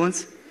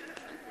resemblance.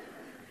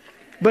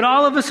 But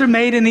all of us are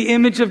made in the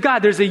image of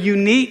God. There's a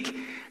unique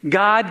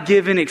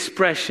God-given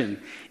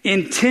expression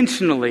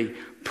intentionally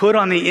put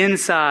on the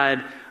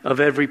inside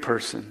of every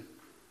person.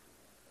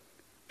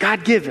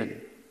 God-given.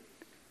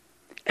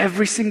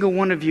 Every single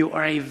one of you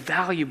are a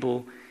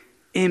valuable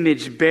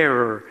image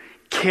bearer,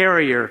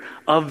 carrier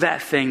of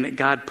that thing that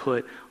God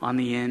put on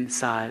the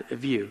inside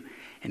of you.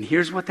 And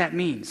here's what that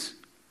means.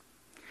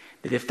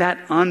 That if that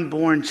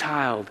unborn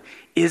child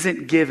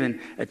isn't given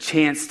a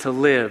chance to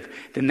live,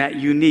 then that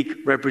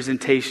unique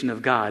representation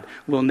of God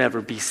will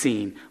never be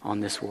seen on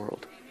this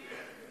world.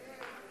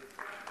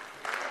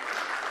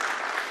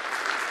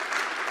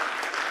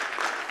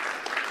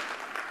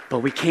 But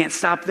we can't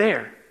stop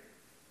there.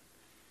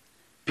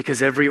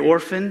 Because every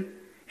orphan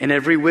and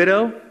every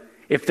widow,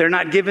 if they're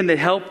not given the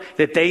help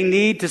that they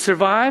need to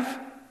survive,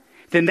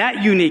 then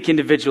that unique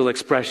individual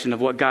expression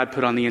of what God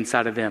put on the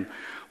inside of them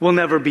will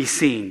never be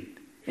seen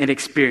and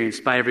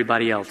experienced by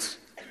everybody else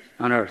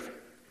on earth.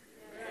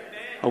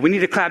 Oh, we need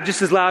to clap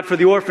just as loud for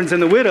the orphans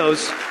and the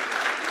widows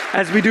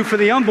as we do for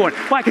the unborn.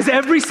 Why? Because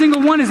every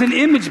single one is an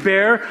image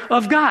bearer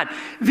of God.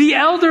 The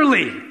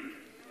elderly,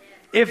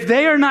 if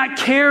they are not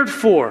cared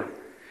for,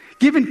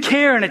 given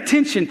care and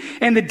attention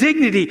and the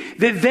dignity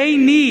that they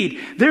need,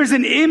 there's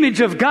an image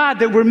of God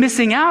that we're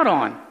missing out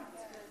on.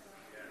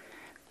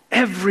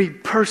 Every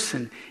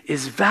person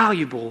is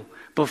valuable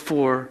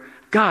before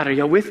God. Are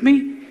y'all with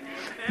me?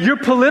 Your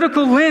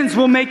political lens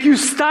will make you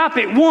stop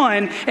at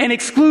one and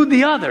exclude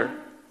the other.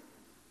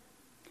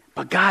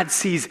 But God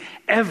sees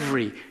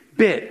every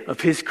bit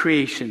of his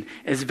creation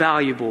as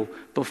valuable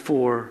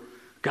before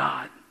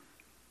God.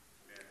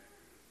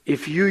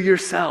 If you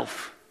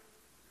yourself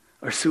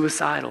are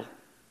suicidal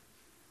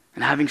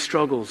and having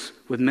struggles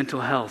with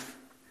mental health,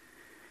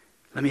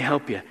 let me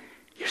help you.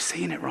 You're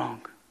seeing it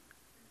wrong.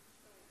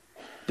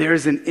 There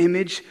is an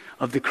image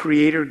of the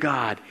Creator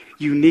God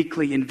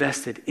uniquely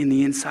invested in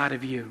the inside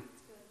of you.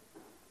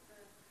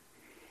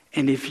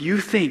 And if you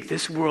think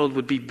this world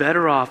would be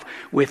better off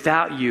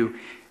without you,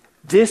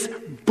 this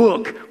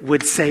book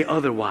would say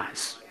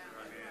otherwise.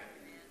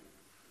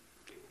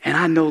 And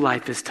I know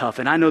life is tough,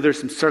 and I know there's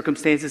some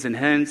circumstances and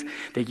hands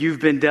that you've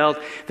been dealt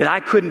that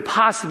I couldn't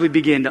possibly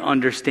begin to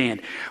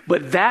understand.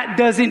 But that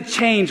doesn't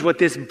change what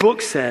this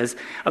book says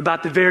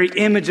about the very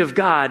image of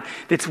God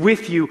that's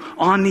with you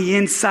on the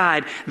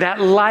inside, that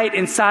light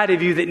inside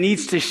of you that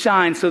needs to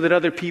shine so that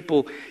other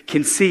people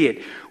can see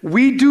it.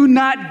 We do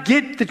not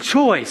get the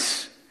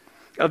choice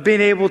of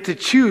being able to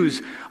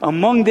choose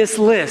among this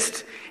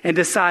list and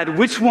decide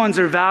which ones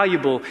are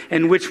valuable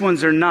and which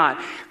ones are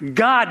not.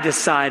 God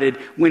decided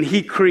when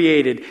he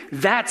created.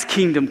 That's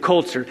kingdom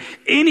culture.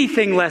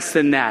 Anything less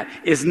than that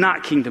is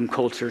not kingdom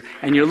culture,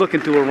 and you're looking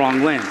through a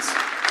wrong lens.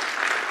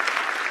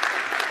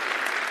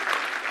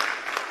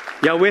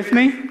 Y'all with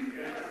me?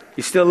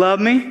 You still love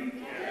me?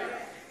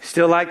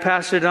 Still like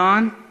Pastor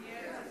Don?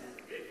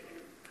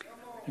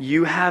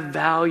 You have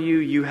value,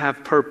 you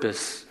have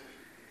purpose.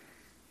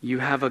 You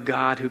have a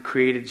God who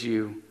created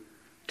you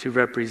to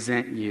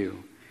represent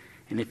you.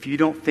 And if you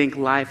don't think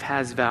life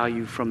has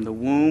value from the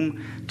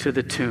womb to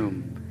the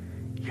tomb,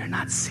 you're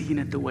not seeing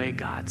it the way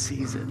God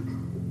sees it.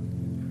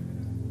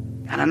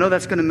 And I know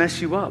that's going to mess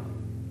you up.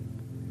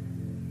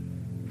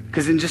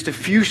 Because in just a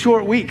few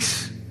short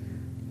weeks,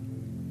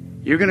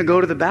 you're going to go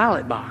to the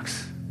ballot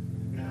box.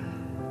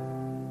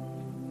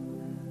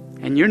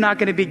 And you're not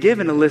going to be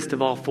given a list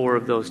of all four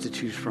of those to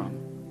choose from.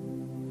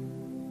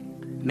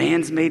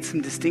 Man's made some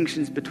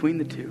distinctions between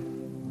the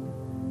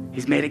two.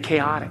 He's made it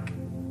chaotic.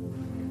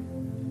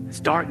 It's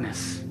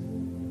darkness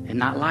and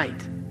not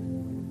light.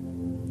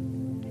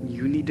 And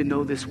you need to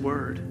know this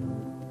word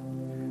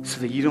so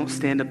that you don't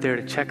stand up there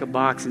to check a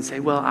box and say,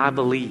 well, I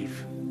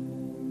believe.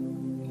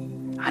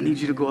 I need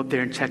you to go up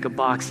there and check a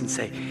box and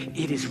say,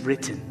 it is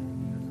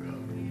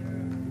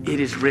written. It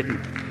is written.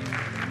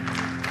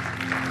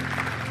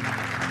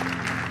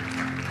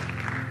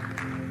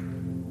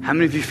 How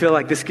many of you feel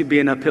like this could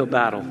be an uphill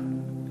battle?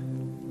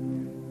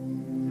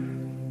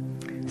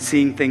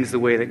 Seeing things the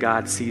way that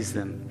God sees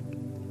them.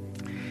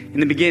 In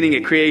the beginning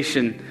at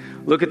creation,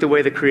 look at the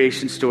way the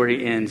creation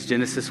story ends.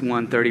 Genesis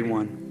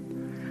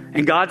 1:31.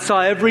 And God saw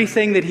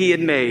everything that he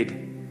had made,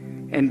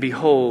 and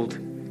behold,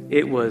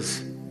 it was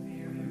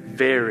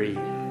very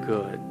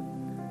good.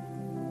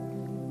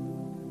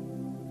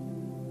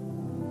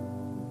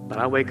 But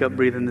I wake up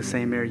breathing the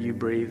same air you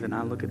breathe, and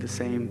I look at the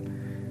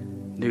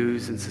same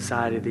news and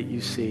society that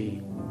you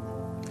see.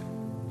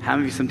 How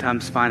many of you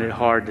sometimes find it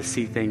hard to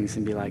see things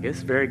and be like,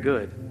 it's very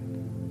good?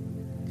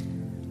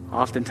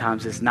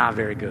 Oftentimes it's not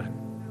very good.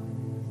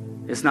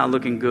 It's not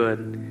looking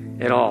good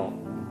at all.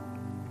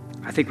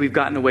 I think we've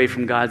gotten away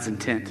from God's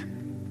intent,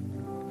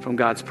 from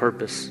God's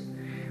purpose.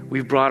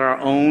 We've brought our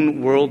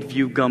own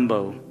worldview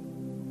gumbo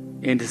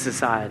into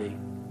society.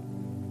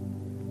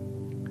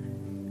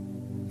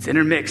 It's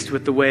intermixed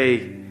with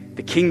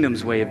the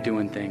kingdom's way of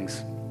doing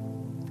things.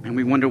 And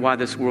we wonder why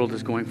this world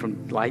is going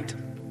from light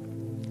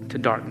to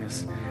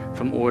darkness,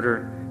 from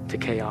order to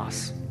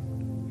chaos.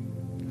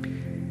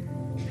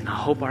 And I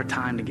hope our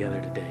time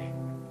together today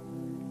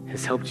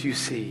has helped you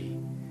see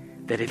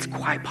that it's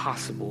quite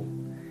possible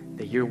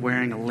that you're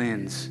wearing a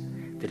lens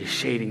that is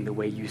shading the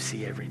way you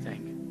see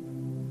everything.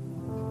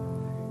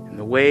 And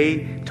the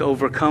way to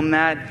overcome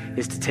that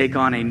is to take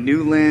on a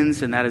new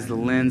lens, and that is the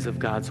lens of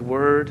God's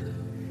Word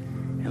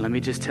And let me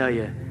just tell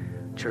you,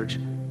 church,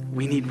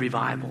 we need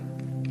revival.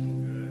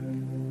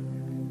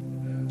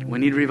 We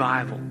need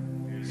revival.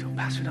 So,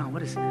 Pastor Don,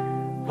 what is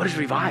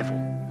revival?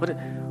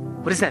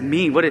 What does that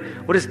mean? What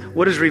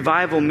does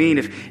revival mean?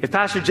 If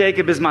Pastor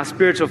Jacob is my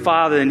spiritual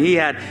father, and he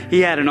had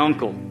an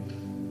uncle,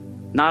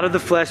 not of the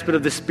flesh, but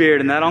of the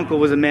spirit, and that uncle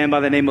was a man by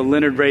the name of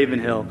Leonard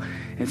Ravenhill.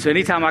 And so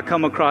anytime I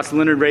come across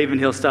Leonard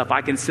Ravenhill stuff,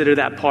 I consider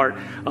that part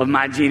of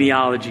my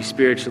genealogy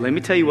spiritually. Let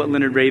me tell you what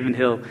Leonard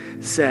Ravenhill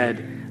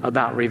said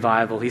about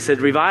revival. He said,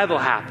 revival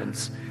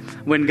happens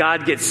when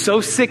God gets so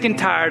sick and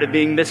tired of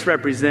being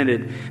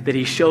misrepresented that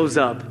he shows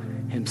up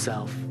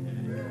himself.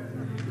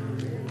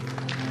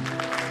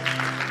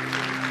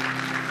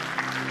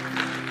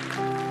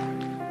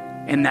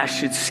 And that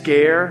should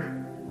scare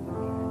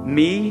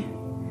me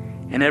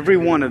and every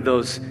one of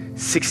those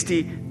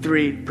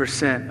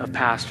 63% of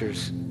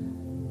pastors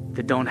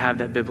that don't have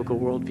that biblical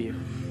worldview.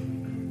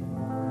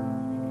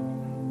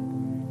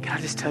 Can I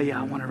just tell you,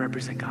 I want to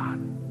represent God.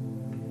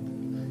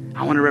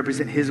 I want to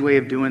represent his way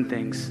of doing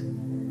things.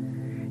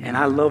 And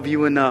I love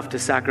you enough to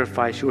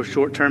sacrifice your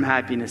short-term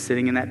happiness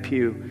sitting in that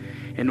pew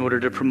in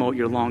order to promote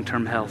your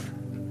long-term health.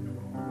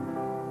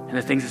 And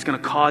the things that's going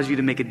to cause you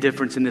to make a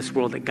difference in this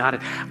world that God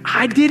had.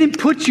 I didn't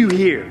put you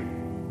here.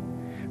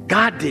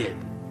 God did.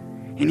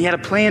 And he had a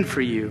plan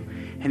for you.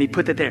 And he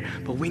put that there.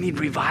 But we need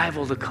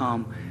revival to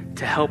come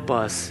to help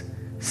us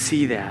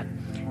see that.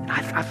 And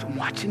I've been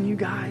watching you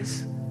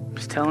guys. I'm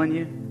just telling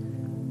you.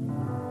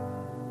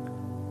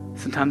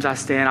 Sometimes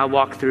I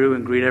walk through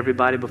and greet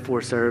everybody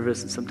before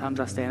service. And sometimes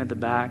I stand at the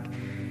back.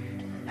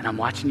 And I'm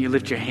watching you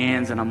lift your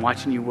hands. And I'm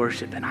watching you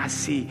worship. And I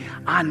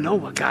know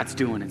what God's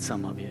doing in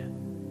some of you.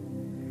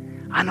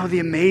 I know the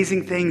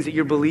amazing things that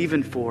you're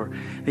believing for,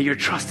 that you're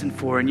trusting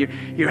for, and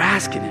you're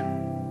asking him.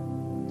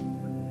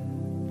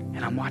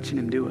 And I'm watching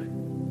him do it.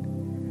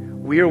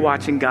 We are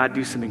watching God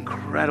do some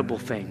incredible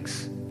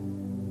things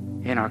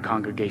in our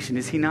congregation,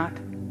 is he not?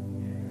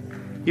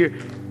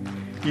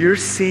 You're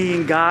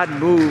seeing God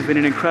move in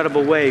an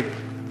incredible way.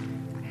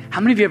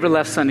 How many of you ever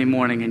left Sunday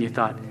morning and you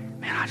thought,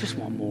 man, I just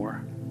want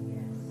more.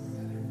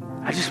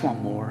 I just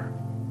want more.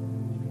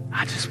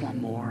 I just want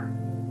more.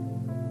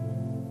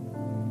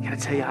 Can I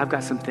tell you, I've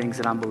got some things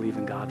that I'm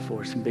believing God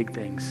for, some big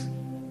things.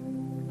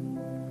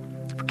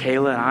 For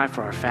Kayla and I,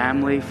 for our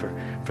family, for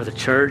the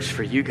church,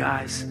 for you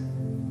guys.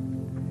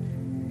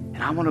 And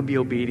I want to be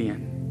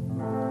obedient.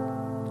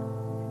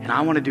 And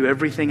I want to do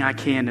everything I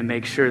can to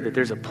make sure that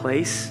there's a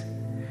place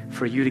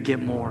for you to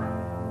get more.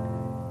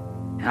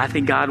 And I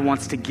think God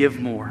wants to give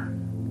more.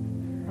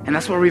 And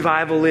that's what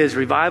revival is.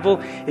 Revival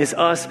is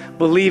us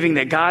believing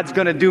that God's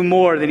going to do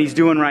more than he's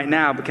doing right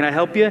now. But can I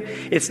help you?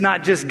 It's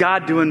not just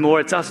God doing more,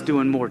 it's us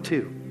doing more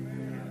too.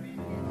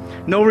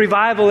 No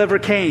revival ever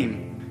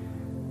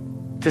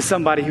came to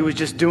somebody who was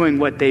just doing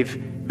what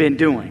they've been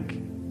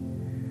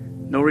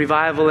doing. No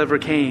revival ever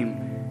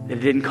came that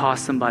it didn't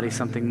cost somebody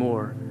something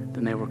more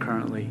than they were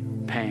currently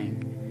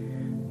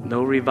paying.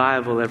 No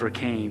revival ever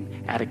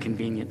came at a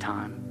convenient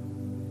time.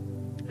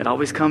 It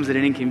always comes at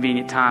an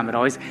inconvenient time. It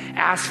always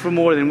asks for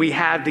more than we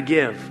have to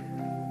give.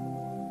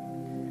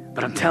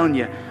 But I'm telling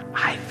you,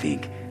 I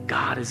think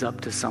God is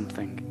up to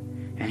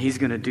something. And he's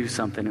going to do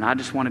something. And I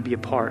just want to be a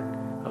part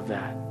of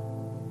that.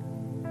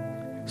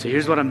 So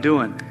here's what I'm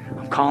doing.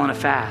 I'm calling a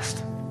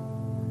fast.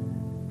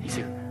 He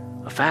said,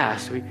 a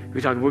fast?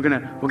 We're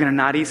gonna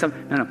not eat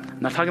something? No. I'm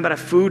not talking about a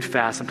food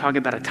fast. I'm talking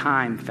about a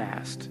time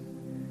fast.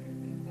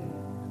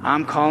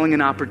 I'm calling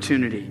an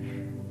opportunity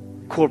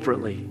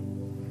corporately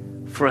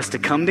for us to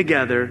come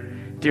together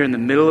during the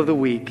middle of the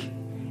week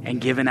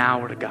and give an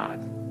hour to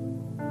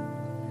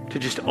God. To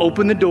just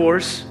open the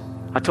doors.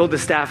 I told the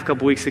staff a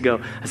couple weeks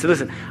ago, I said,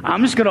 listen,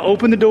 I'm just going to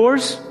open the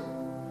doors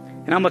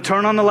and I'm going to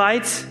turn on the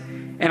lights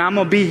and I'm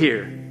going to be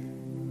here.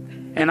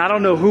 And I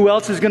don't know who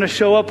else is going to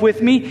show up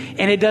with me,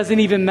 and it doesn't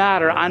even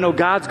matter. I know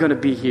God's going to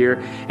be here,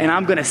 and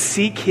I'm going to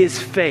seek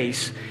his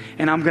face,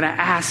 and I'm going to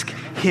ask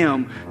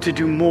him to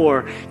do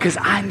more because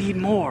I need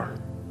more.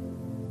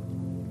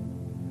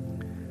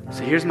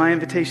 So here's my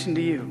invitation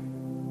to you.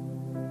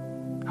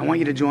 I want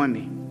you to join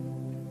me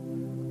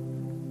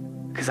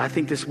because I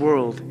think this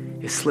world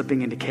is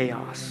slipping into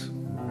chaos.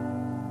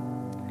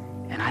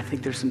 And I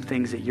think there's some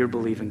things that you're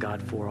believing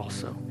God for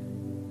also.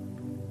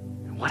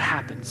 And what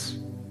happens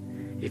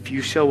if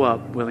you show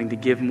up willing to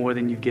give more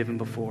than you've given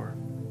before?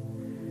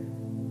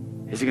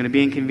 Is it going to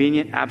be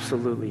inconvenient?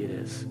 Absolutely it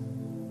is.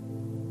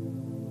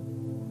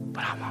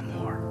 But I want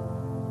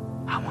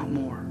more. I want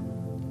more.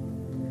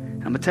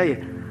 And I'm going to tell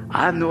you,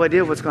 I have no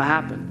idea what's going to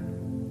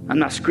happen. I'm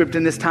not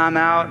scripting this time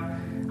out.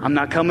 I'm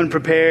not coming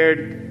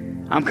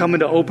prepared. I'm coming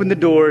to open the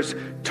doors,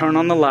 turn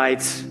on the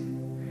lights.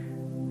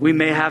 We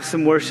may have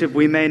some worship.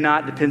 We may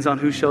not. Depends on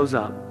who shows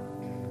up.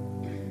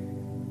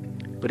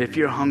 But if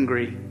you're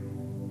hungry,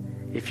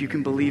 if you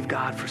can believe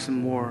God for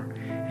some more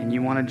and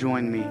you want to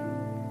join me,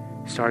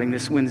 starting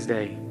this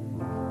Wednesday,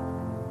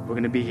 we're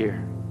going to be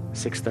here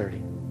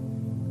 6:30.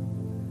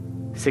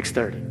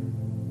 6:30.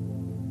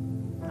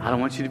 I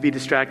don't want you to be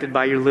distracted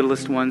by your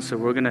littlest ones, so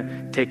we're going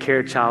to take care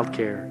of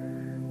childcare,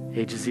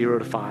 ages 0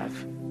 to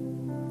 5.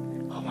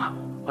 Oh, wow.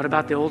 What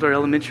about the older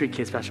elementary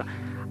kids, Pastor?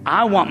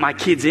 I want my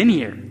kids in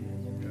here.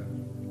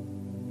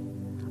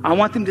 I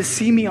want them to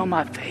see me on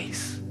my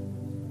face,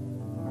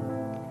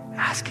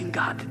 asking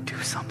God to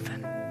do something.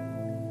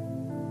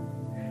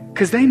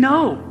 Because they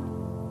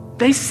know,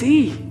 they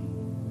see.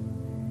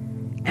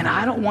 And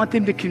I don't want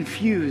them to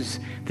confuse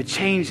the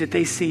change that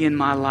they see in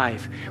my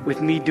life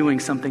with me doing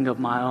something of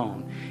my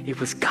own. It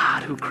was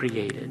God who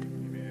created.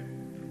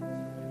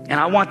 And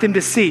I want them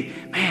to see,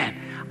 man,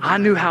 I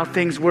knew how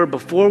things were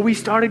before we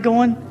started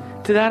going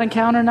to that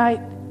encounter night.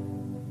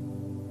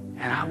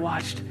 And I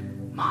watched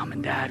Mom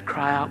and Dad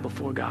cry out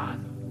before God.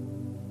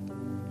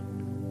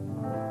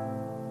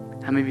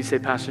 How many of you say,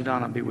 Pastor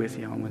Don, I'll be with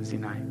you on Wednesday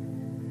night?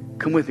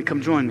 Come with me,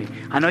 come join me.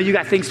 I know you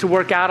got things to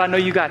work out. I know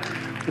you got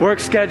work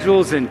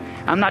schedules, and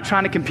I'm not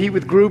trying to compete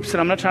with groups,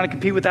 and I'm not trying to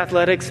compete with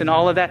athletics and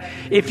all of that.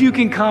 If you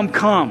can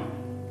come.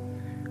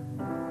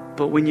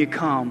 But when you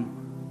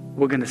come,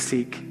 we're going to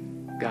seek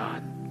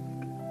God.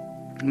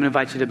 I'm going to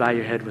invite you to bow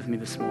your head with me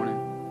this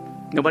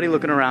morning. Nobody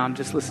looking around,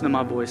 just listen to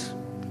my voice.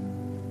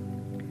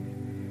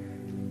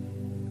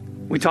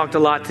 We talked a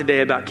lot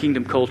today about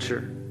kingdom culture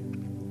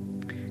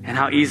and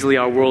how easily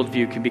our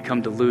worldview can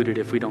become diluted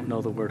if we don't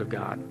know the Word of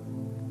God.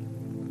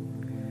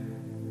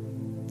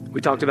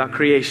 We talked about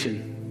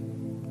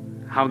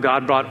creation, how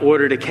God brought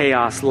order to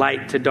chaos,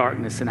 light to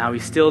darkness, and how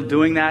He's still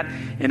doing that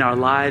in our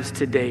lives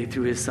today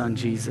through His Son,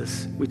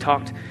 Jesus. We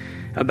talked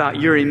about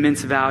your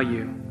immense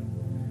value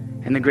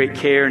and the great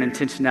care and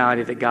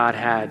intentionality that God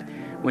had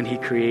when He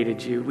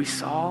created you. We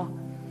saw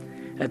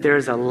that there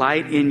is a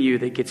light in you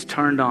that gets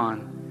turned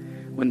on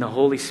when the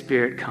Holy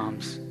Spirit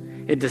comes.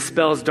 It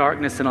dispels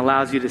darkness and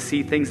allows you to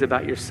see things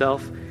about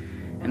yourself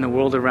and the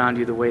world around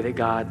you the way that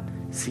God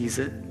sees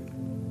it.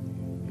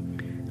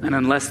 And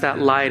unless that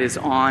light is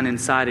on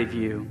inside of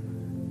you,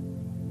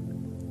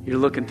 you're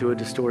looking through a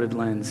distorted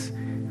lens.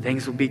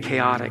 Things will be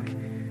chaotic.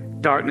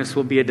 Darkness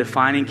will be a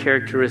defining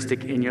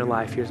characteristic in your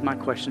life. Here's my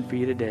question for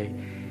you today.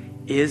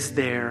 Is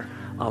there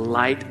a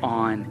light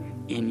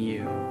on in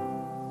you?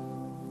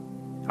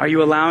 Are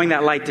you allowing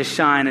that light to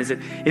shine? Is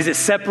it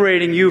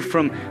separating you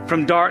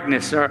from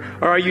darkness? Or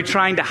are you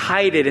trying to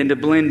hide it and to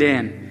blend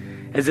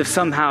in as if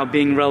somehow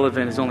being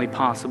relevant is only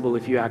possible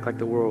if you act like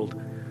the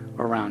world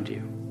around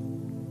you?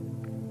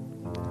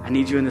 I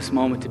need you in this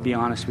moment to be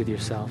honest with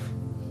yourself.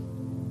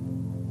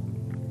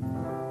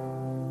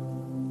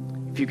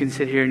 If you can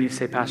sit here and you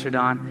say, Pastor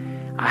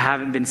Don, I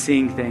haven't been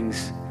seeing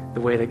things the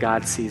way that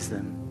God sees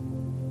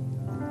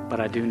them, but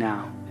I do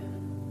now.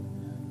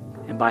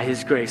 And by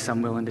His grace,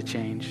 I'm willing to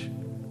change.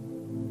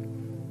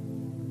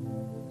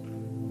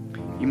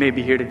 You may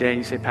be here today and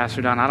you say,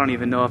 Pastor Don, I don't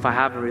even know if I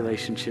have a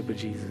relationship with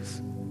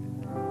Jesus.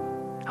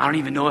 I don't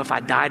even know if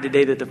I died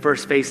today that the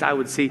first face I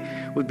would see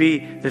would be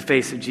the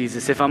face of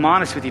Jesus. If I'm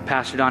honest with you,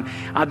 Pastor Don,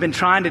 I've been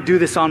trying to do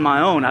this on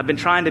my own. I've been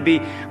trying to be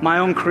my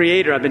own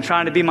creator. I've been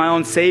trying to be my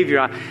own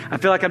savior. I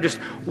feel like I'm just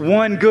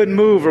one good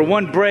move or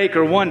one break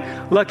or one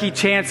lucky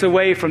chance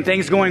away from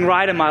things going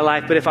right in my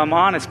life. But if I'm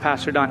honest,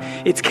 Pastor Don,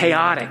 it's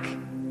chaotic.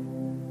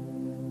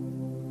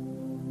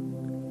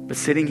 But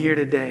sitting here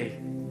today,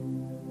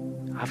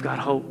 I've got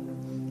hope.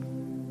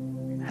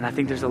 And I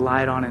think there's a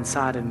light on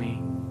inside of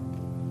me.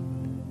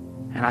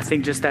 And I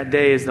think just that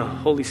day as the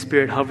Holy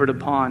Spirit hovered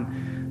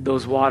upon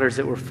those waters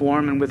that were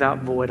formed and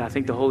without void, I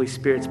think the Holy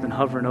Spirit's been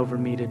hovering over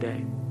me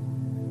today.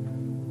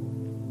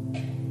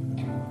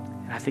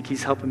 And I think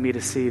He's helping me to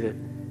see that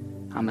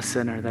I'm a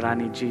sinner, that I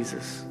need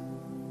Jesus.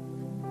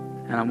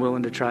 And I'm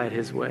willing to try it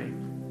His way.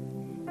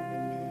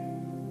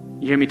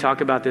 You hear me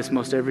talk about this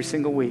most every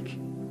single week.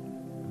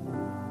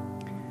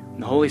 When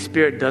the Holy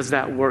Spirit does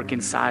that work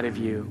inside of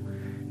you,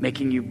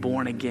 making you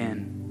born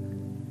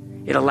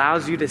again, it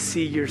allows you to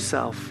see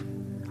yourself.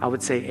 I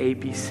would say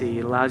ABC.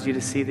 It allows you to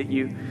see that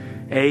you,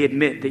 A,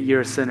 admit that you're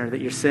a sinner, that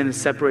your sin has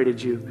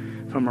separated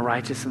you from a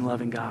righteous and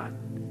loving God.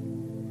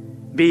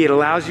 B, it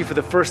allows you for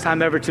the first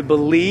time ever to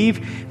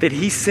believe that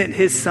He sent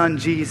His Son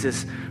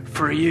Jesus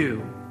for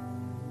you.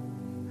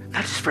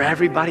 Not just for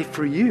everybody,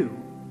 for you.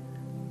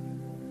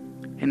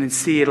 And then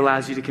C, it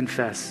allows you to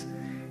confess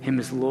Him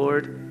as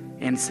Lord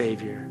and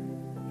Savior.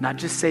 Not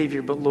just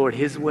Savior, but Lord.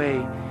 His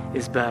way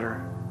is better.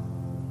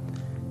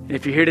 And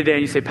if you're here today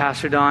and you say,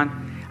 Pastor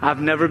Don, I've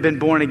never been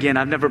born again.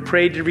 I've never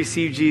prayed to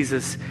receive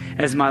Jesus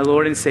as my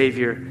Lord and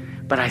Savior,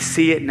 but I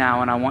see it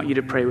now and I want you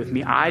to pray with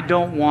me. I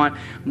don't want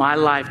my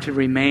life to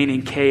remain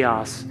in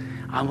chaos.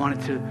 I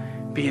want it to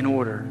be in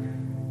order.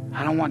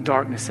 I don't want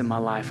darkness in my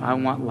life. I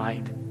want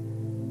light.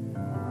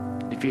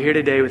 If you're here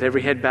today with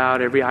every head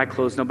bowed, every eye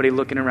closed, nobody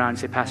looking around, and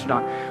say, Pastor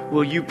Don,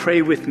 will you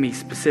pray with me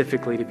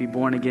specifically to be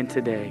born again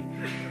today?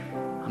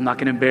 I'm not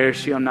going to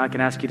embarrass you. I'm not going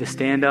to ask you to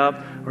stand up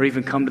or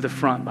even come to the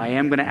front, but I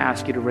am going to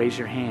ask you to raise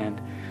your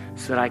hand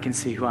so that I can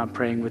see who I'm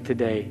praying with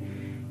today.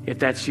 If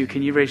that's you,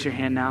 can you raise your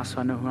hand now so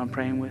I know who I'm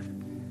praying with?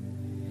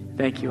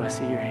 Thank you. I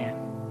see your hand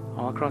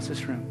all across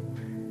this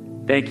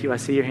room. Thank you. I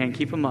see your hand.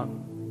 Keep them up.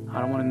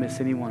 I don't want to miss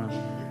any one of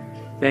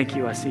them. Thank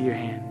you. I see your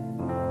hand.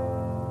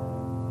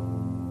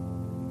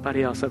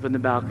 Anybody else up in the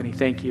balcony?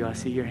 Thank you. I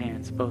see your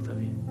hands, both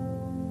of you.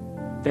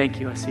 Thank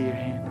you. I see your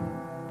hand.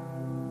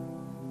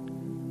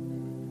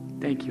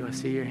 Thank you. I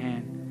see your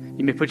hand.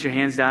 You may put your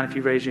hands down if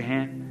you raise your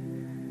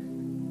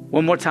hand.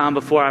 One more time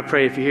before I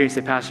pray. If you're here, you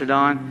say, Pastor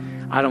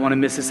Don, I don't want to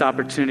miss this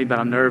opportunity, but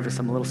I'm nervous.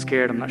 I'm a little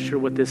scared. I'm not sure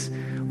what this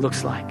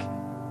looks like.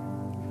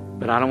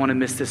 But I don't want to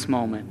miss this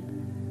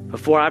moment.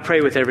 Before I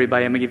pray with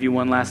everybody, I'm going to give you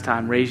one last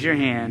time. Raise your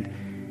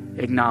hand.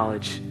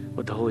 Acknowledge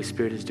what the Holy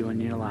Spirit is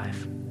doing in your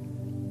life.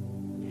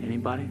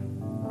 Anybody?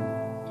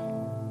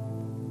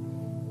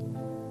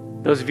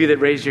 Those of you that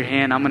raised your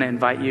hand, I'm going to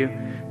invite you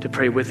to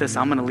pray with us.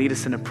 I'm going to lead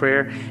us in a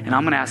prayer, and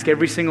I'm going to ask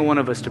every single one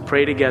of us to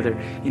pray together,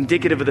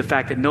 indicative of the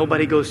fact that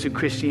nobody goes through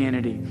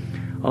Christianity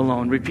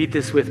alone. Repeat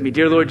this with me.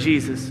 Dear Lord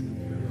Jesus,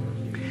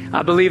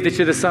 I believe that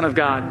you're the Son of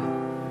God.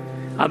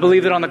 I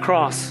believe that on the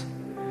cross,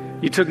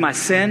 you took my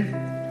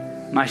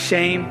sin, my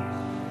shame,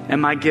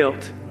 and my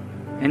guilt,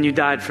 and you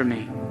died for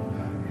me.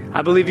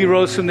 I believe you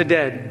rose from the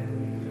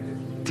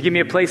dead to give me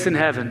a place in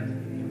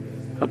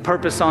heaven, a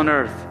purpose on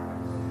earth,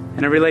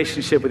 and a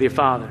relationship with your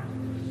Father.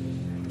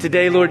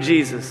 Today, Lord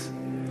Jesus,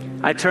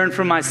 I turn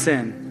from my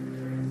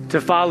sin to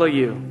follow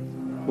you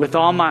with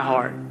all my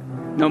heart,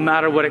 no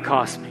matter what it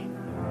costs me.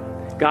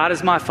 God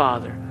is my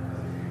Father.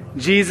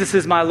 Jesus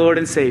is my Lord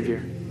and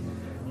Savior.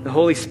 The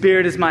Holy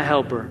Spirit is my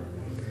helper,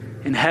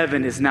 and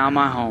heaven is now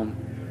my home.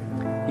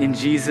 In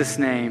Jesus'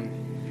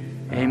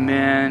 name,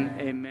 amen.